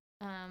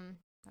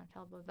 I'll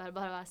tell a bit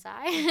about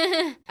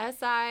SI.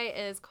 SI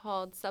is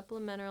called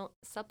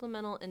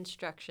supplemental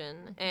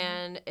instruction,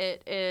 and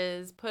it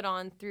is put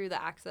on through the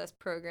Access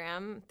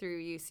program through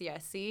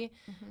UCSC,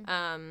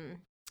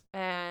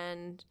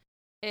 and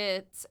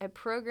it's a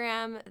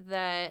program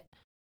that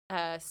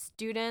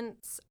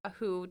students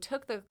who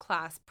took the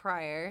class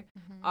prior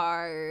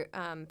are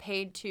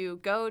paid to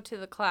go to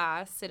the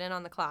class, sit in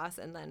on the class,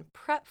 and then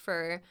prep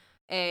for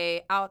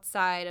a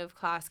outside of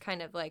class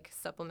kind of like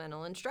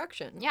supplemental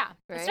instruction. Yeah.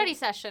 Right? A study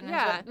session is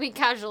what we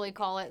casually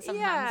call it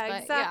sometimes. Yeah,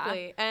 but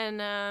exactly.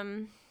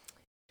 And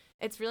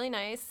it's really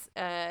nice.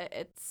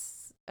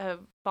 It's a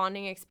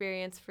bonding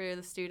experience for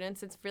the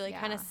students. It's really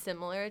kind of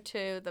similar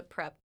to the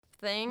prep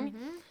thing.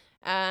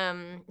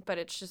 But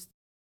it's just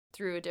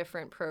through a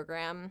different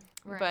program.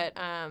 Right.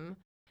 But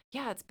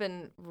it's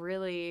been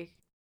really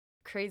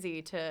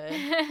crazy to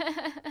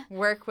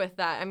work with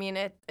that. I mean,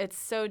 it's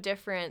so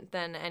different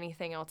than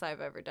anything else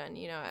I've ever done,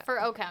 you know. For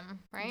OChem,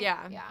 right?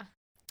 Yeah.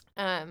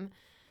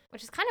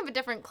 Which is kind of a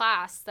different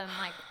class than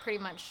like pretty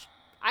much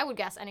I would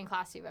guess any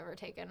class you've ever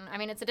taken. I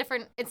mean, it's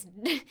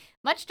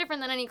much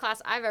different than any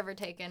class I've ever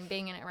taken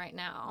being in it right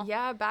now.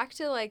 Yeah, back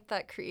to like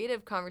that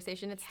creative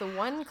conversation. It's the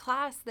one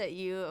class that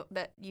you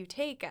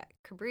take at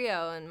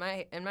Cabrillo in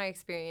my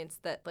experience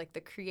that like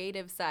the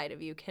creative side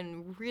of you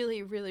can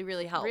really, really,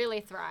 really help.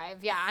 Really thrive.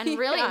 Yeah, and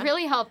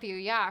really help you.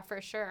 Yeah,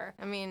 for sure.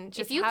 I mean,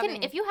 just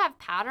if you have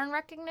pattern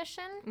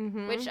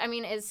recognition, which I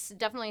mean is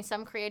definitely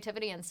some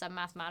creativity and some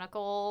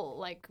mathematical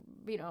like,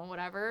 you know,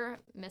 whatever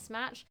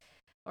mismatch.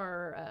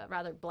 Or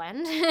rather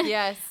blend.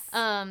 Yes.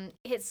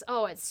 It's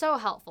so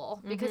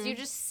helpful because you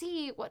just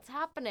see what's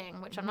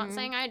happening, which I'm not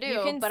saying I do,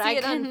 you can but see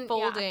it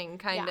unfolding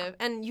kind of,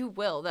 and you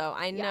will though.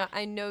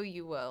 I know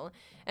you will.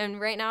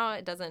 And right now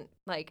it doesn't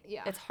like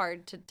it's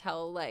hard to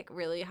tell like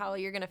really how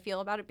you're gonna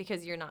feel about it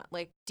because you're not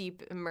like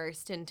deep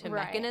immersed into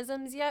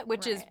mechanisms yet,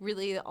 which is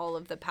really all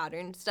of the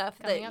pattern stuff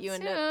that you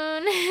end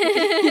up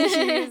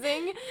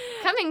using.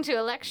 Coming to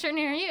a lecture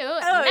near you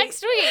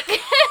next week.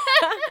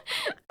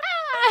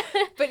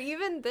 But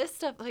even this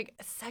stuff, like,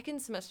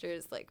 second semester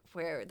is, like,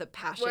 where the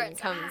passion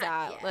comes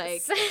out.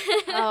 Yes. Like,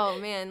 oh,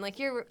 man. Like,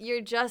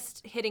 you're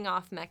just hitting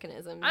off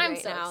mechanisms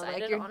right so now.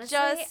 Excited, like, you're honestly.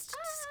 just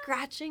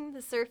scratching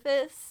the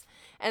surface.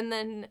 And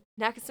then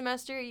next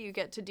semester, you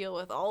get to deal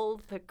with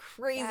all the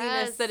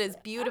craziness that is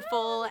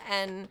beautiful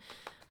and,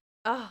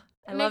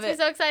 I love it. Makes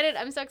me so excited.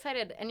 I'm so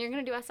excited. And you're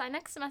going to do SI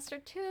next semester,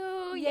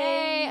 too.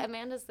 Yay.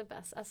 Amanda's the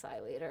best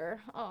SI leader.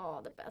 Oh,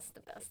 the best.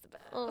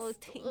 Oh,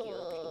 thank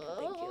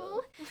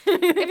you.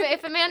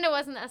 If Amanda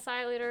wasn't the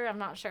SI leader, I'm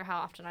not sure how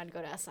often I'd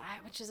go to SI,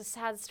 which is a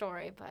sad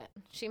story, but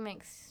she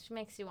makes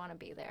you want to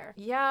be there.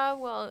 Yeah,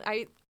 well,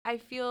 I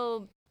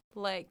feel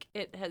like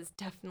it has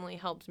definitely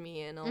helped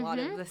me in a lot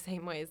of the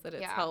same ways that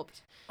it's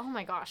helped. Oh,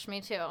 my gosh. Me,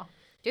 too.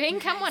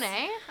 Doing Chem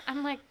 1A,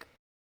 I'm like,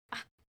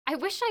 I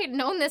wish I had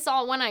known this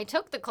all when I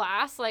took the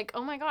class. Like,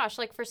 oh my gosh,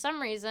 like for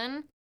some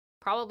reason,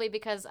 probably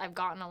because I've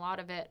gotten a lot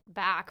of it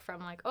back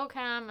from like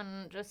OChem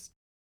and just,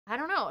 I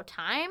don't know,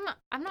 time?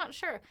 I'm not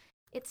sure.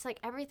 It's like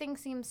everything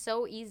seems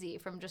so easy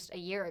from just a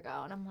year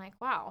ago. And I'm like,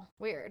 wow,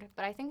 weird.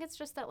 But I think it's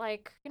just that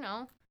like, you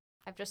know,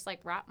 I've just like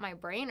wrapped my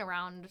brain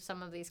around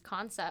some of these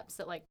concepts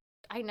that like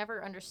I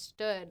never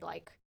understood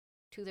like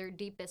to their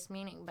deepest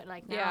meaning. But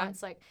like now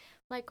it's like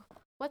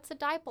what's a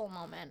dipole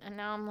moment? And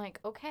now I'm like,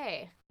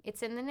 okay,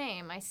 it's in the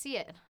name. I see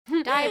it.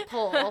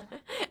 Dipole.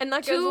 And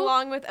that goes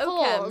along with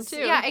OChem, too.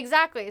 Yeah,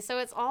 exactly. So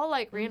it's all,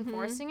 like,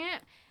 reinforcing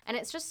it. And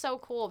it's just so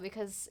cool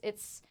because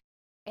it's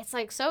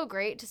like, so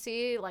great to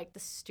see, like, the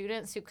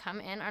students who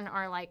come in and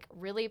are, like,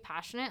 really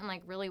passionate and,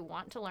 like, really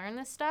want to learn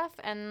this stuff.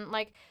 And,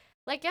 like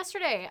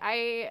yesterday,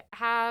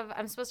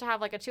 I'm supposed to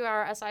have like a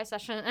 2-hour SI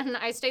session, and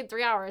I stayed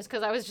 3 hours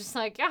because I was just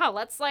like, yeah,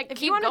 let's like if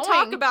keep you want going. to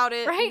talk about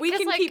it, right? We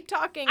can like, keep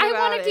talking about it.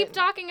 I want to keep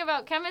talking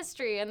about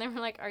chemistry, and they were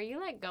like, are you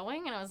like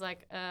going? And I was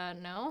like,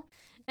 no.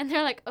 And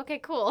they're like, okay,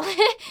 cool.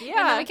 Yeah.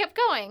 And then we kept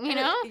going, you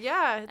know?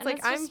 Yeah. It's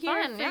like, I'm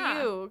here for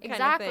you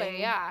kind of thing.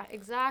 Yeah,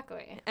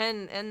 exactly.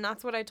 And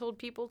that's what I told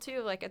people,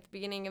 too, like at the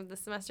beginning of the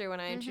semester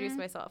when I introduced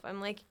myself. I'm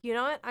like, you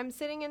know what? I'm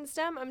sitting in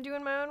STEM. I'm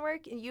doing my own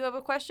work. And you have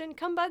a question?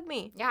 Come bug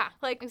me. Yeah.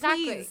 Like,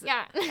 exactly. Please.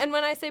 Yeah. And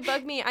when I say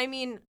bug me, I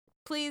mean,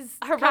 please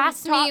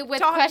harass me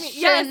with questions.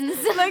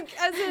 Yes, like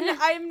as in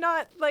I'm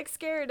not like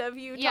scared of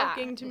you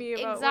talking to me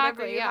about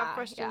whatever you have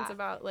questions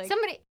about. Like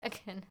somebody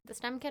again, the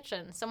STEM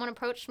kitchen. Someone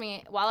approached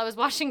me while I was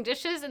washing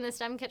dishes in the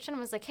STEM kitchen and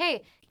was like,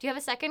 "Hey, do you have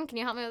a second? Can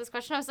you help me with this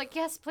question?" I was like,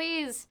 "Yes,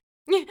 please."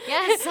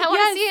 Yes, I want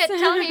to see it.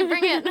 Tell me,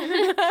 bring it.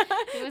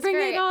 It was bring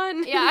great. it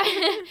on. Yeah,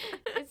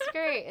 it's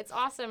great. It's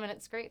awesome, and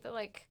it's great that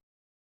like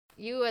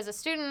you as a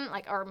student,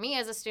 like, or me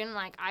as a student,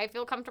 like, I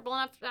feel comfortable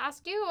enough to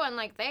ask you, and,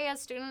 like, they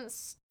as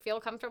students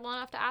feel comfortable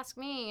enough to ask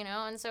me, you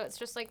know? And so it's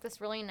just, like,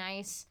 this really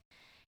nice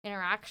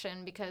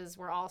interaction because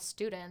we're all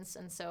students,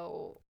 and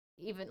so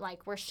even,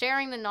 like, we're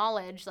sharing the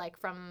knowledge, like,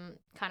 from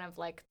kind of,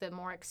 like, the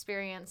more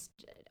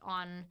experienced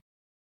on,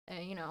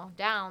 you know,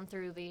 down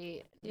through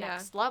the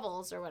next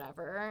levels or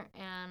whatever,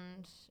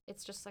 and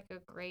it's just, like, a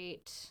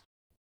great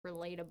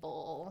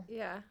relatable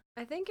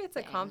I think it's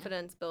a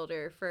confidence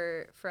builder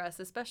for us,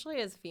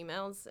 especially as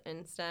females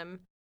in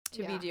STEM,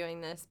 to be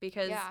doing this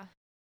because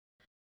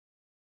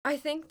I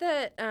think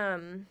that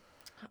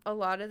a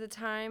lot of the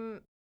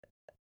time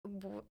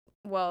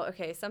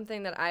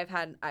something that I've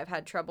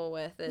had trouble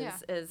with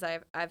is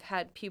I've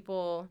had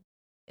people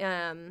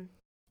in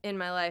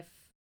my life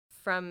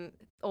from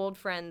old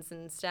friends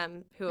in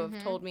STEM who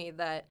have told me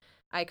that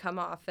I come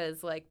off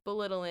as like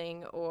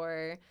belittling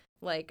or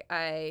like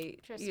I,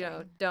 you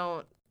know,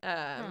 don't,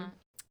 I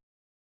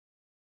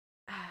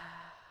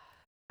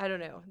don't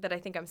know, that I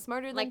think I'm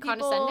smarter than like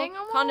people. Condescending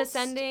almost?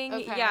 Condescending,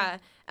 okay. yeah.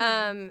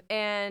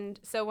 And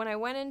so when I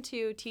went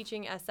into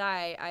teaching SI,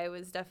 I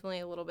was definitely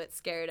a little bit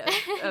scared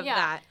of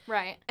that.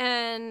 Right.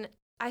 And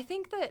I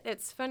think that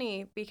it's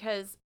funny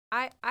because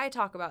I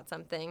talk about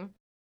something,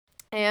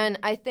 and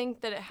I think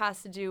that it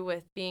has to do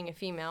with being a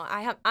female.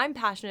 I'm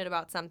passionate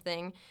about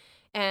something,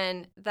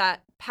 and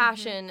that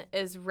passion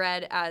is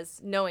read as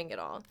knowing it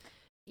all.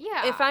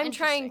 Yeah. If I'm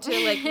trying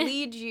to like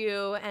lead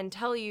you and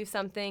tell you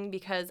something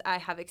because I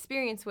have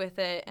experience with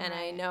it and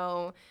I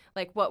know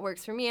like what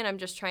works for me, and I'm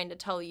just trying to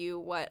tell you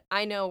what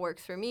I know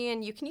works for me,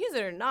 and you can use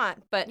it or not,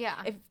 but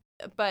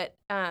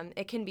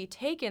it can be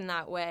taken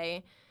that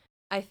way.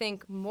 I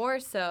think more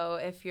so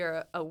if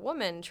you're a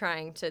woman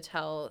trying to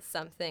tell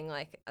something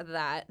like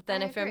that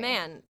than if a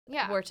man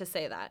were to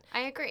say that.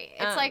 I agree.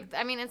 It's like,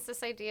 I mean, it's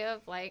this idea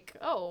of like,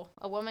 oh,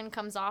 a woman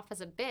comes off as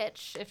a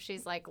bitch if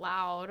she's like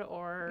loud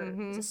or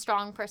a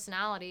strong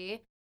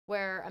personality,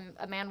 where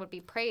a man would be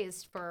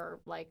praised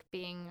for like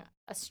being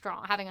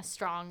having a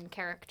strong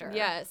character.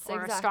 Yes,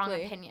 or exactly. a strong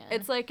opinion.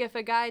 It's like if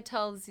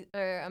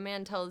a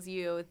man tells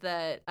you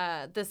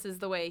that this is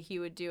the way he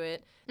would do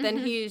it, then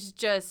he's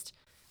just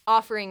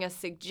offering a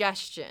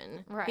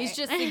suggestion. Right. He's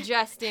just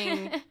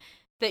suggesting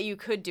that you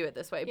could do it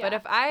this way. Yeah. But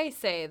if I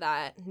say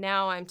that,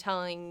 now I'm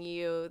telling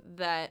you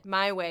that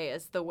my way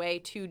is the way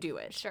to do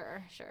it.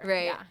 Sure.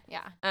 Right?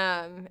 Yeah.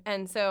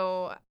 And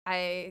so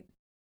I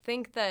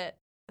think that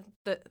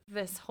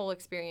this whole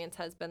experience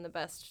has been the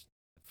best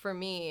for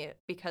me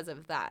because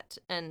of that,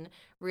 and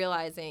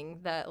realizing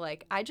that,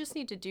 like, I just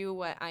need to do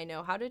what I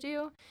know how to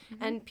do,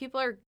 and people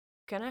are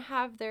gonna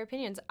have their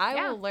opinions. I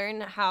will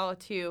learn how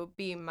to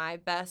be my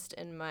best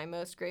and my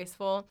most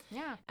graceful,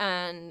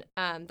 and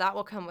that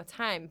will come with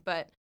time.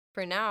 But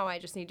for now, I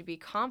just need to be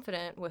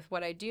confident with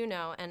what I do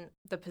know and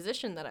the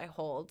position that I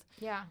hold.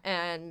 Yeah,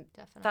 and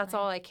that's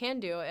all I can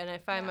do. And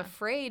if I'm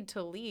afraid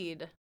to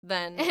lead,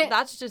 then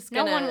that's just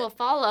gonna... No one will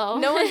follow.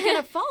 No one's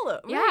gonna follow.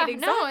 Right, exactly.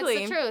 No,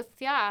 it's the truth.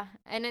 Yeah,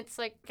 and it's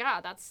like,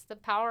 that's the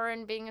power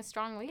in being a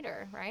strong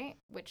leader, right?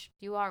 Which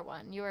you are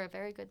one. You are a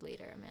very good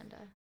leader, Amanda.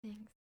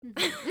 Thanks.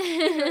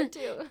 You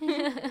too.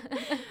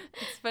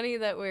 It's funny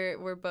that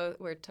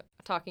we're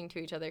talking to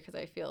each other, because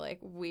I feel like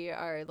we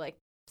are like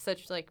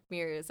such like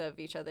mirrors of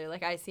each other.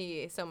 Like, I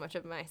see so much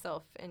of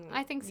myself in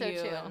I think so you,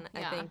 too.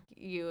 And I think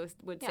you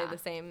would say the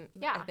same.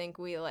 I think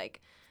we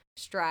like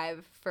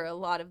strive for a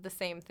lot of the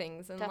same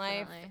things in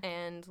life,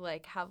 and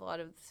like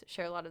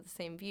share a lot of the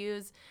same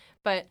views.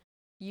 But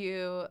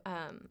you,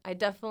 I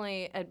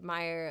definitely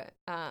admire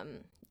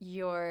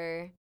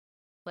your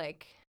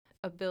like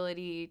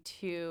ability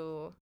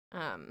to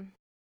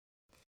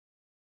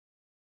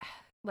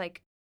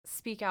like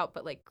speak out,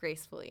 but like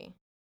gracefully.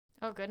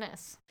 Oh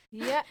goodness.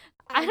 Yeah.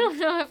 I don't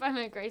know if I'm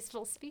a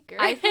graceful speaker.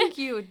 I think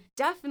you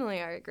definitely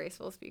are a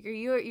graceful speaker.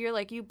 You're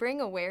like, you bring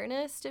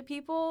awareness to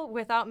people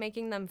without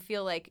making them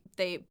feel like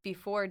they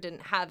before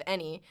didn't have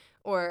any,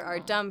 or are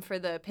dumb for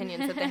the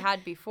opinions that they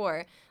had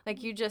before.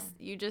 Like, you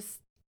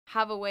just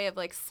have a way of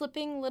like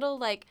slipping little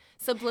like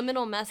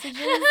subliminal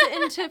messages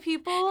into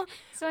people.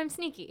 So I'm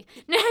sneaky.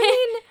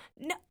 I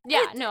mean,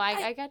 no,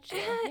 I got you.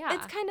 Yeah,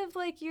 it's kind of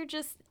like you're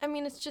just. I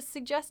mean, it's just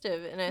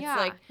suggestive, and it's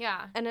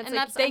and it's and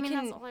like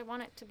that's all I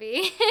want it to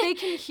be. They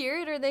can hear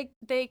it or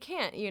they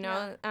can't. You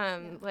know,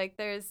 like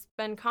there's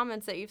been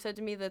comments that you've said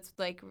to me that's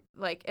like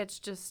it's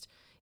just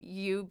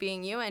you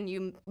being you, and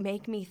you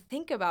make me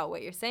think about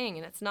what you're saying,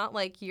 and it's not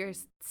like you're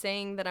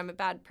saying that I'm a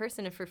bad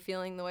person if you're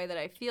feeling the way that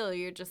I feel.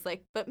 You're just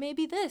like, but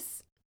maybe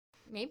this.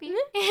 Maybe.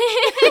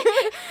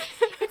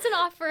 It's an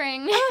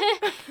offering.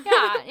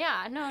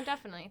 No,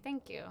 definitely.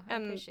 Thank you. I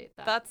appreciate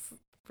that. That's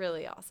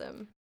really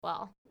awesome.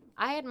 Well,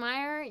 I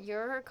admire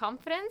your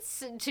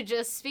confidence to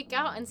just speak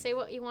out and say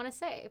what you want to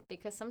say,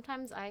 because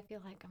sometimes I feel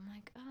like I'm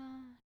like,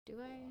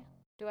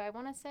 do I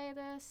want to say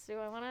this? Do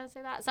I want to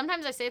say that?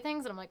 Sometimes I say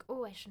things and I'm like,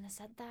 oh, I shouldn't have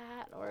said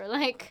that, or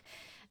like,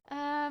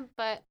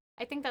 but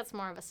I think that's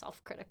more of a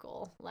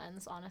self-critical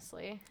lens,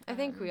 honestly. I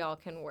think we all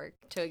can work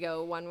to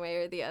go one way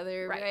or the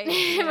other, right?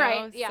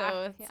 Right. Yeah.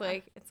 So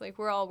it's like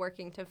we're all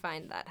working to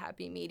find that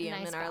happy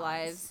medium in our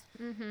lives.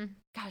 Mm-hmm.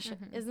 Gosh,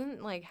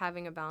 isn't like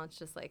having a balance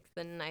just like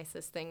the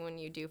nicest thing when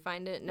you do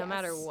find it, no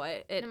matter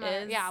what it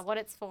is? Yeah, what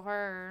it's for,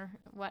 or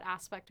what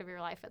aspect of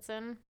your life it's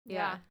in.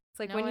 Yeah. It's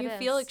like when you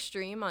feel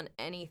extreme on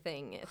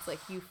anything, it's like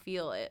you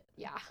feel it.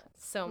 Yeah.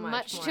 So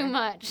much more. Too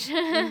much.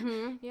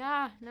 Mm-hmm.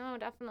 Yeah, no,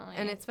 definitely.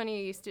 And it's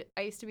funny,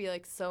 I used to be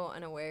like so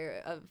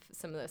unaware of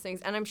some of those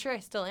things, and I'm sure I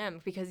still am,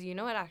 because you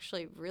know what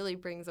actually really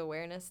brings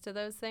awareness to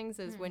those things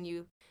is when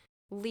you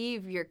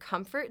leave your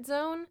comfort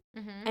zone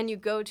and you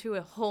go to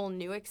a whole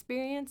new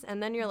experience,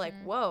 and then you're like,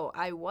 whoa,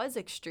 I was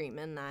extreme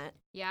in that.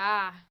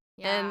 Yeah.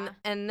 Yeah.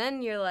 And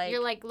then you're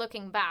like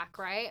looking back,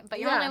 right? But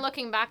you're only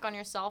looking back on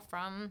yourself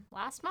from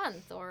last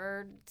month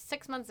or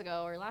 6 months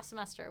ago or last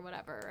semester or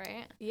whatever,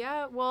 right?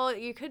 Yeah, well,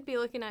 you could be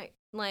looking at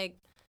like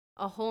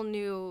a whole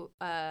new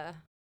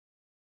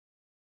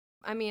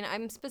I mean,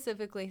 I'm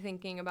specifically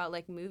thinking about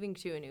like moving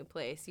to a new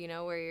place, you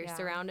know, where you're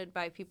surrounded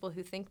by people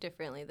who think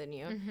differently than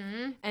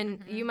you.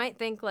 And you might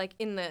think like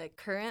in the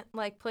current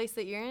like place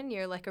that you're in,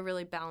 you're like a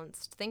really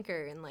balanced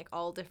thinker in like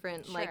all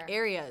different like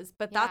areas,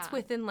 but that's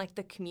within like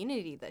the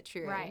community that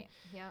you're in. Right.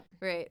 Yeah.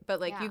 Right. But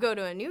like you go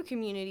to a new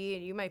community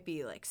and you might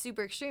be like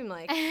super extreme,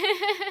 like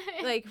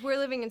like we're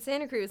living in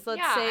Santa Cruz.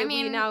 Let's say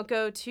we now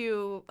go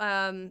to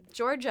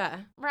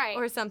Georgia, right,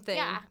 or something.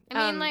 Yeah.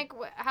 I mean, like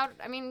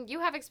you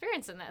have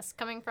experience in this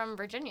coming from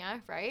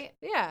Virginia, right?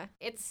 Yeah.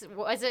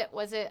 Was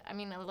it I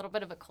mean, a little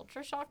bit of a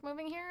culture shock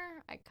moving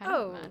here? I kind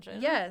of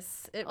imagine.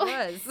 Yes, it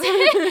was.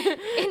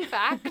 In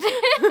fact.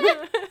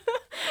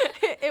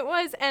 It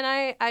was, and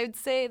I'd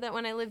say that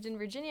when I lived in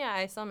Virginia,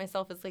 I saw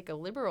myself as like a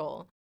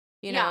liberal,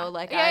 you know,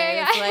 like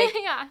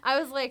I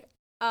was like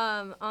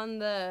on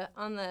the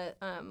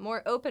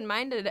more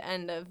open-minded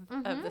end of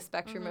the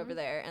spectrum over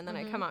there, and then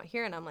I come out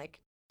here and I'm like,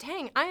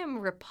 dang, I am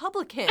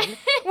Republican.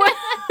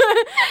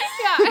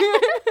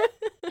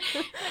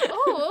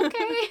 Oh,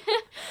 okay.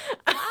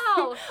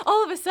 Wow.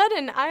 All of a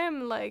sudden, I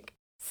am like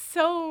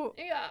so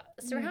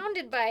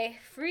surrounded by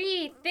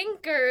free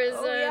thinkers.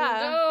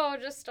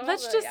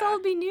 Let's just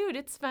all be nude.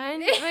 It's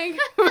fine. Like,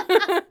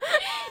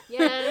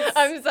 yes.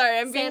 I'm sorry.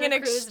 I'm being an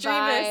Cruz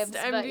extremist. Vibes,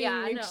 I'm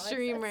being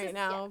extreme right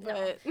now,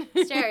 but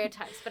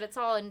stereotypes. But it's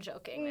all in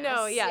joking.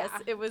 No, yes,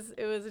 it was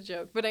a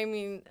joke. But I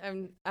mean,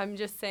 I'm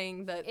just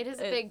saying that it is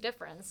a big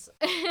difference.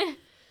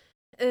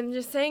 I'm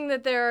just saying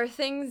that there are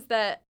things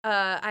that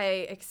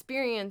I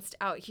experienced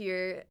out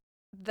here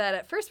that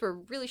at first were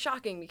really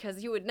shocking,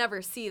 because you would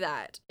never see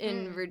that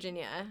in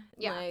Virginia.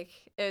 Yeah. Like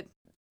it.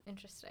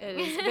 Interesting. It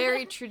is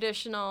very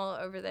traditional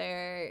over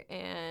there,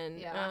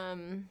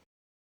 and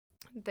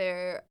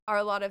there are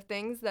a lot of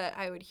things that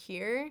I would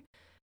hear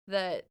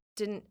that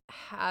didn't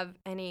have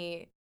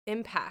any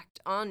impact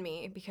on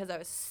me because I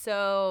was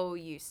so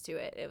used to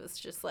it. It was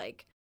just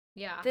like,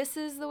 this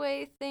is the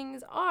way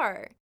things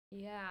are.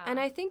 Yeah. And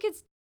I think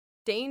it's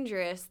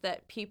dangerous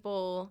that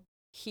people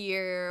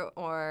here,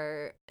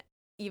 or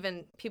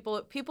even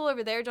people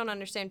over there don't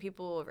understand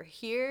people over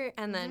here,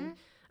 and then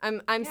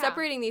I'm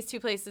separating these two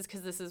places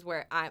because this is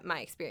where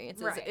my experience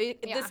is.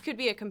 Right. This could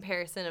be a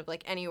comparison of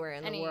like anywhere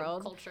in the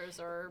world. Cultures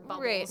or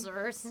bubbles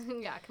or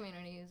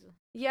communities.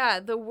 Yeah,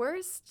 the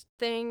worst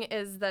thing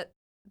is that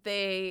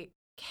they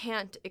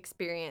can't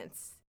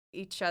experience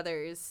each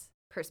other's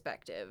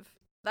perspective.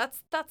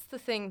 That's the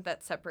thing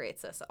that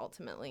separates us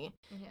ultimately.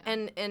 Yeah.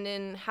 And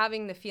in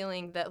having the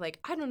feeling that like,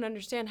 I don't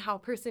understand how a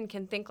person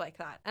can think like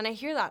that. And I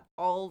hear that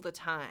all the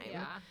time.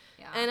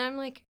 Yeah. And I'm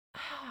like,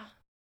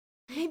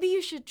 maybe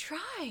you should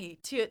try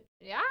to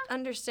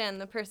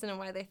understand the person and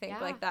why they think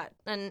like that.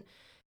 And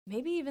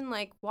maybe even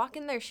like walk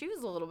in their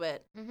shoes a little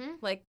bit.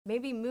 Like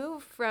maybe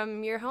move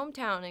from your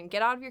hometown and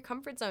get out of your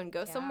comfort zone.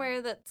 Go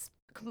somewhere that's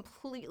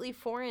completely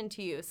foreign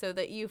to you, so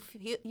that you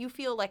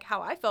feel like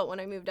how I felt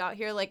when I moved out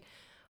here. Like,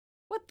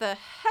 what the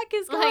heck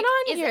is going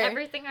on here? Is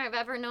everything I've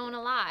ever known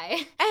a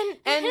lie?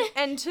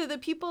 And to the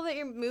people that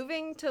you're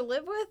moving to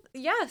live with,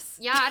 yes.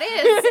 Yeah, it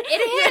is.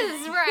 It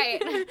is,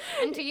 right.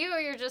 And to you,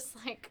 you're just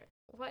like,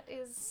 what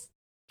is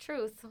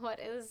truth? What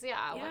is,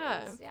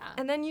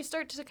 And then you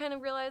start to kind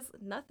of realize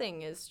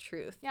nothing is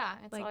truth. Yeah,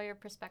 it's like, all your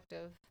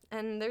perspective.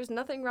 And there's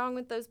nothing wrong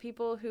with those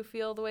people who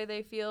feel the way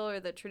they feel, or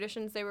the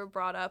traditions they were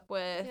brought up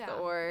with,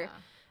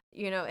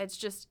 you know,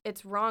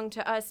 it's wrong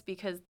to us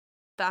because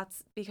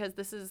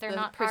this is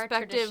the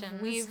perspective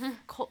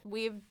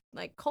we've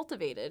like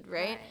cultivated,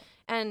 right?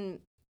 And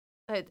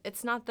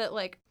it's not that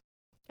like,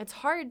 it's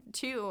hard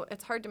to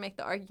make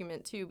the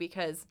argument too,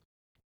 because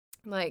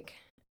like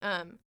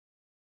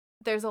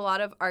there's a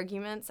lot of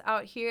arguments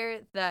out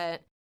here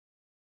that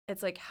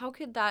it's like, how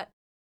could that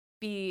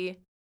be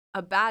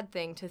a bad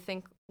thing to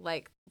think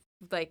like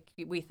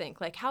we think?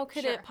 Like, how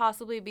could it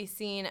possibly be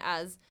seen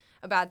as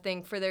a bad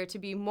thing for there to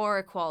be more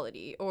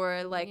equality,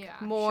 or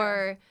like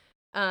more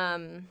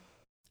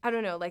I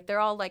don't know, like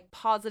they're all like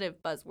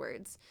positive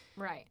buzzwords.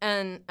 Right.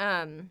 And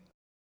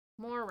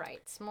more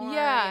rights, more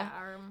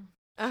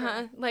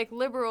like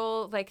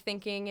liberal like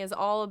thinking is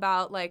all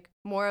about like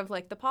more of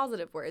like the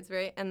positive words,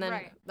 right? And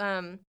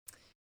then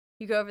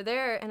you go over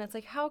there and it's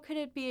like, how could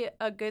it be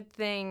a good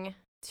thing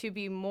to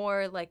be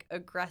more like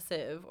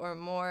aggressive or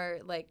more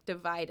like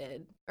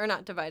divided, or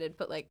not divided,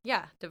 but like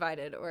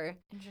divided, or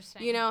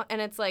interesting, you know? And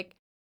it's like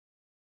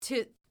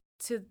to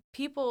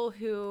people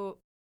who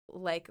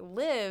like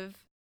live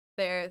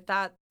there,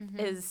 that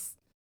is,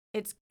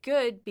 it's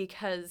good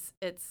because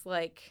it's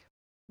like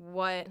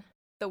what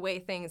the way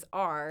things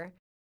are,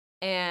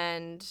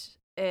 and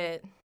I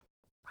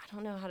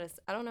don't know how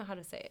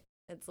to say it.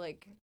 It's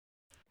like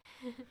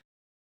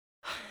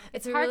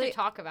it's hard to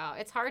talk about.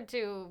 It's hard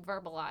to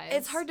verbalize.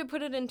 It's hard to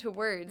put it into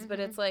words, but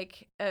it's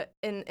like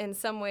in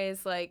some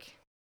ways, like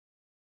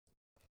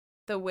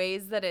the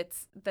ways that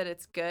it's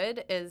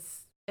good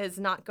is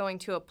not going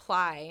to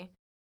apply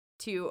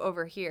to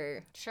over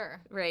here.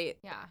 Sure. Right.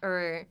 Yeah.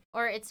 Or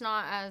it's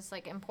not as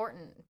like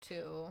important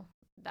to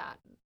that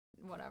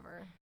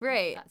whatever.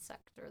 Right. That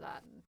sector,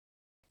 that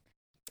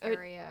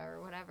area,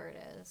 or whatever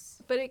it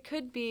is. But it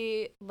could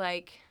be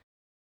like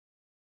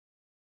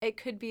a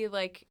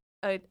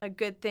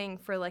good thing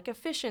for like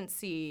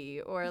efficiency,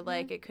 or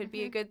like it could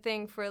be a good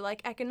thing for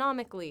like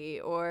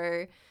economically,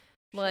 or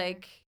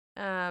like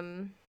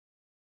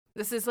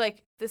this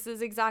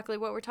is exactly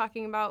what we're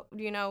talking about,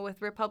 you know,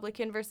 with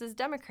Republican versus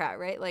Democrat,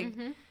 right? Like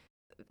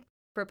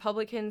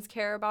Republicans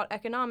care about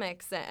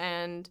economics,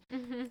 and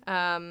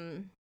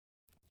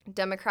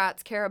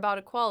Democrats care about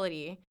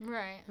equality.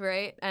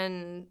 Right?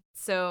 And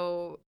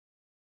so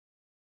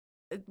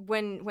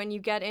when you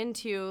get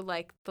into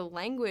like the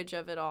language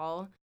of it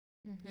all,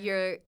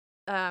 you're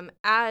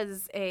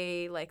as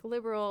a like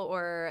liberal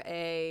or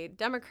a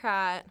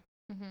Democrat,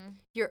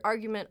 your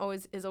argument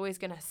is always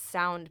going to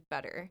sound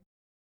better.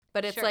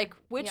 But it's like,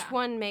 which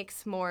one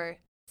makes more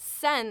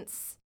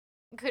sense?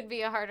 Could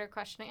be a harder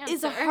question to answer.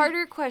 Is a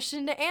harder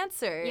question to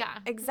answer. Yeah.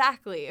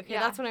 Exactly. Okay,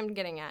 that's what I'm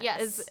getting at.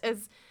 Yes.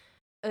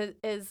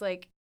 Is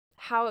like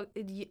how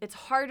it's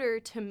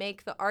harder to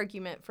make the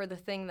argument for the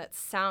thing that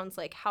sounds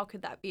like, how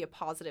could that be a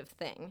positive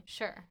thing?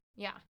 Sure.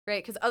 Yeah.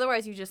 Right? Because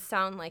otherwise you just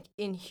sound like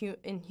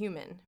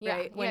inhuman,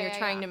 right? When you're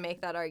trying to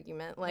make that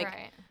argument. Like,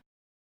 right.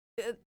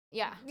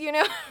 You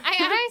know?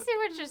 I see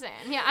what you're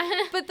saying.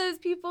 Yeah. But those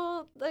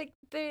people, like,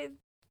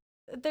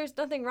 there's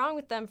nothing wrong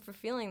with them for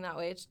feeling that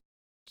way. It's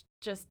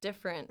just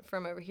different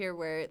from over here,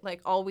 where like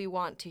all we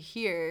want to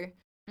hear,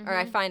 or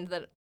I find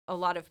that a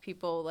lot of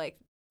people like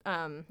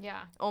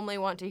only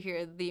want to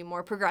hear the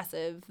more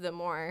progressive, the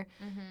more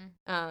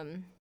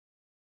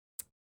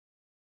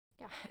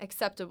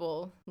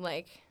acceptable,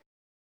 like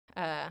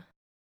I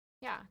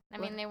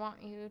mean, they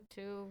want you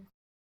to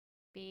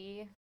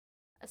be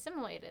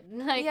assimilated,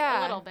 like,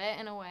 a little bit,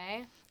 in a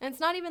way. And it's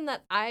not even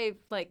that I,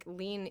 like,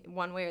 lean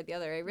one way or the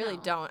other. I really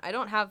don't. I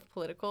don't have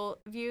political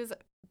views,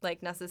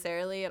 like,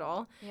 necessarily at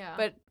all. Yeah.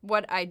 But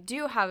what I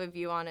do have a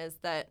view on is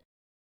that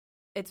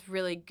it's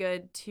really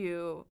good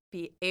to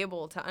be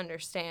able to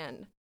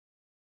understand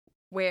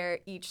where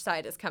each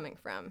side is coming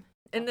from.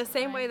 In the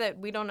same way that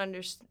we don't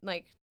understand,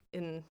 like,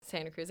 in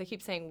Santa Cruz, I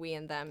keep saying we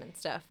and them and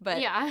stuff, but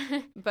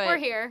but we're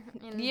here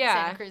in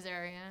Santa Cruz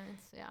area.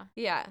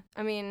 Yeah,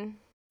 I mean,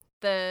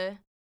 that's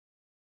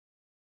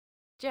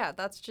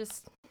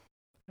just,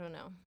 I don't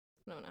know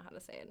how to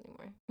say it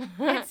anymore.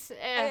 It's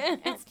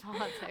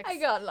politics. I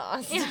got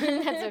lost.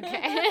 That's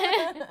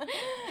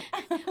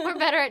okay. We're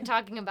better at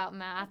talking about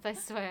math, I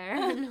swear.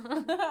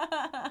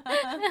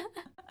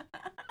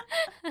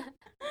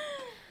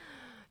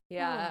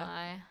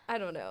 Yeah. I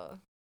don't know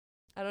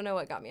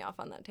what got me off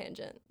on that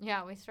tangent.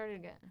 Yeah, we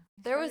started getting.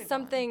 There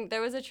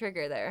was a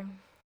trigger there.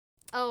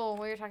 Oh,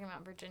 we were talking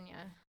about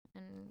Virginia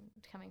and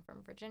coming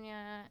from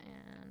Virginia,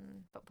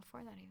 but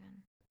before that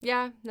even.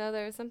 Yeah, no,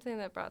 there was something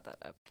that brought that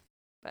up,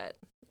 but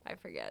I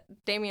forget.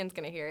 Damien's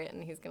gonna hear it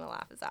and he's gonna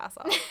laugh his ass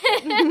off.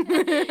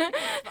 It's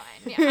fine.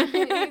 Yeah,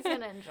 he's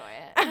gonna enjoy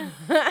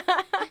it.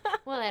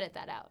 We'll edit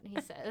that out, he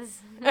says.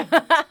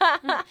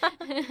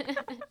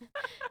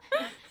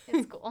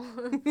 It's cool.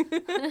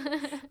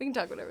 We can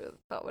talk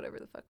about whatever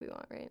the fuck we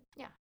want, right?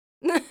 Yeah.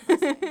 Yeah.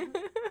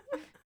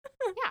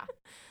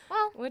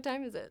 Well, what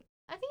time is it?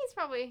 I think it's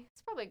probably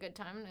a good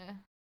time to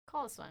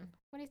call this one.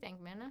 What do you think,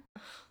 Amanda?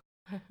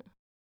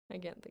 I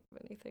can't think of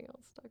anything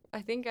else to talk about.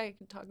 I think I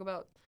could talk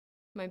about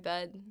my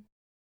bed.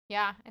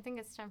 Yeah, I think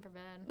it's time for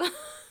bed.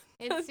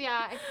 It's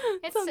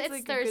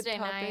like Thursday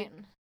night.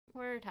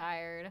 We're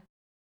tired.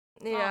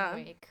 Yeah,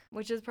 long week.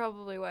 Which is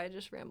probably why I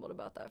just rambled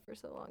about that for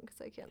so long,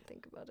 because I can't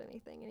think about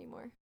anything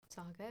anymore. It's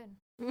all good.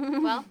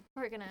 Well,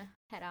 we're gonna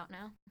head out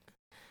now.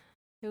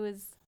 It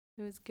was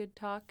good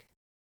talk.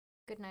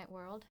 Good night,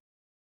 world.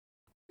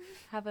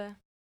 Have a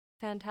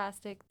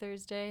fantastic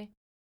Thursday.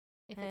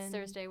 If it's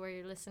Thursday where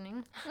you're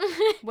listening.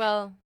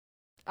 Well,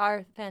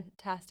 our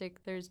fantastic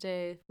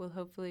Thursday will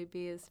hopefully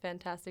be as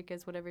fantastic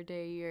as whatever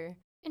day you're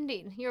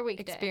indeed your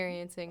weekday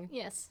experiencing.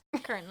 Yes,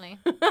 currently.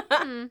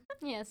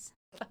 Yes.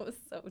 That was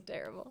so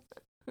terrible.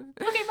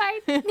 Okay, bye.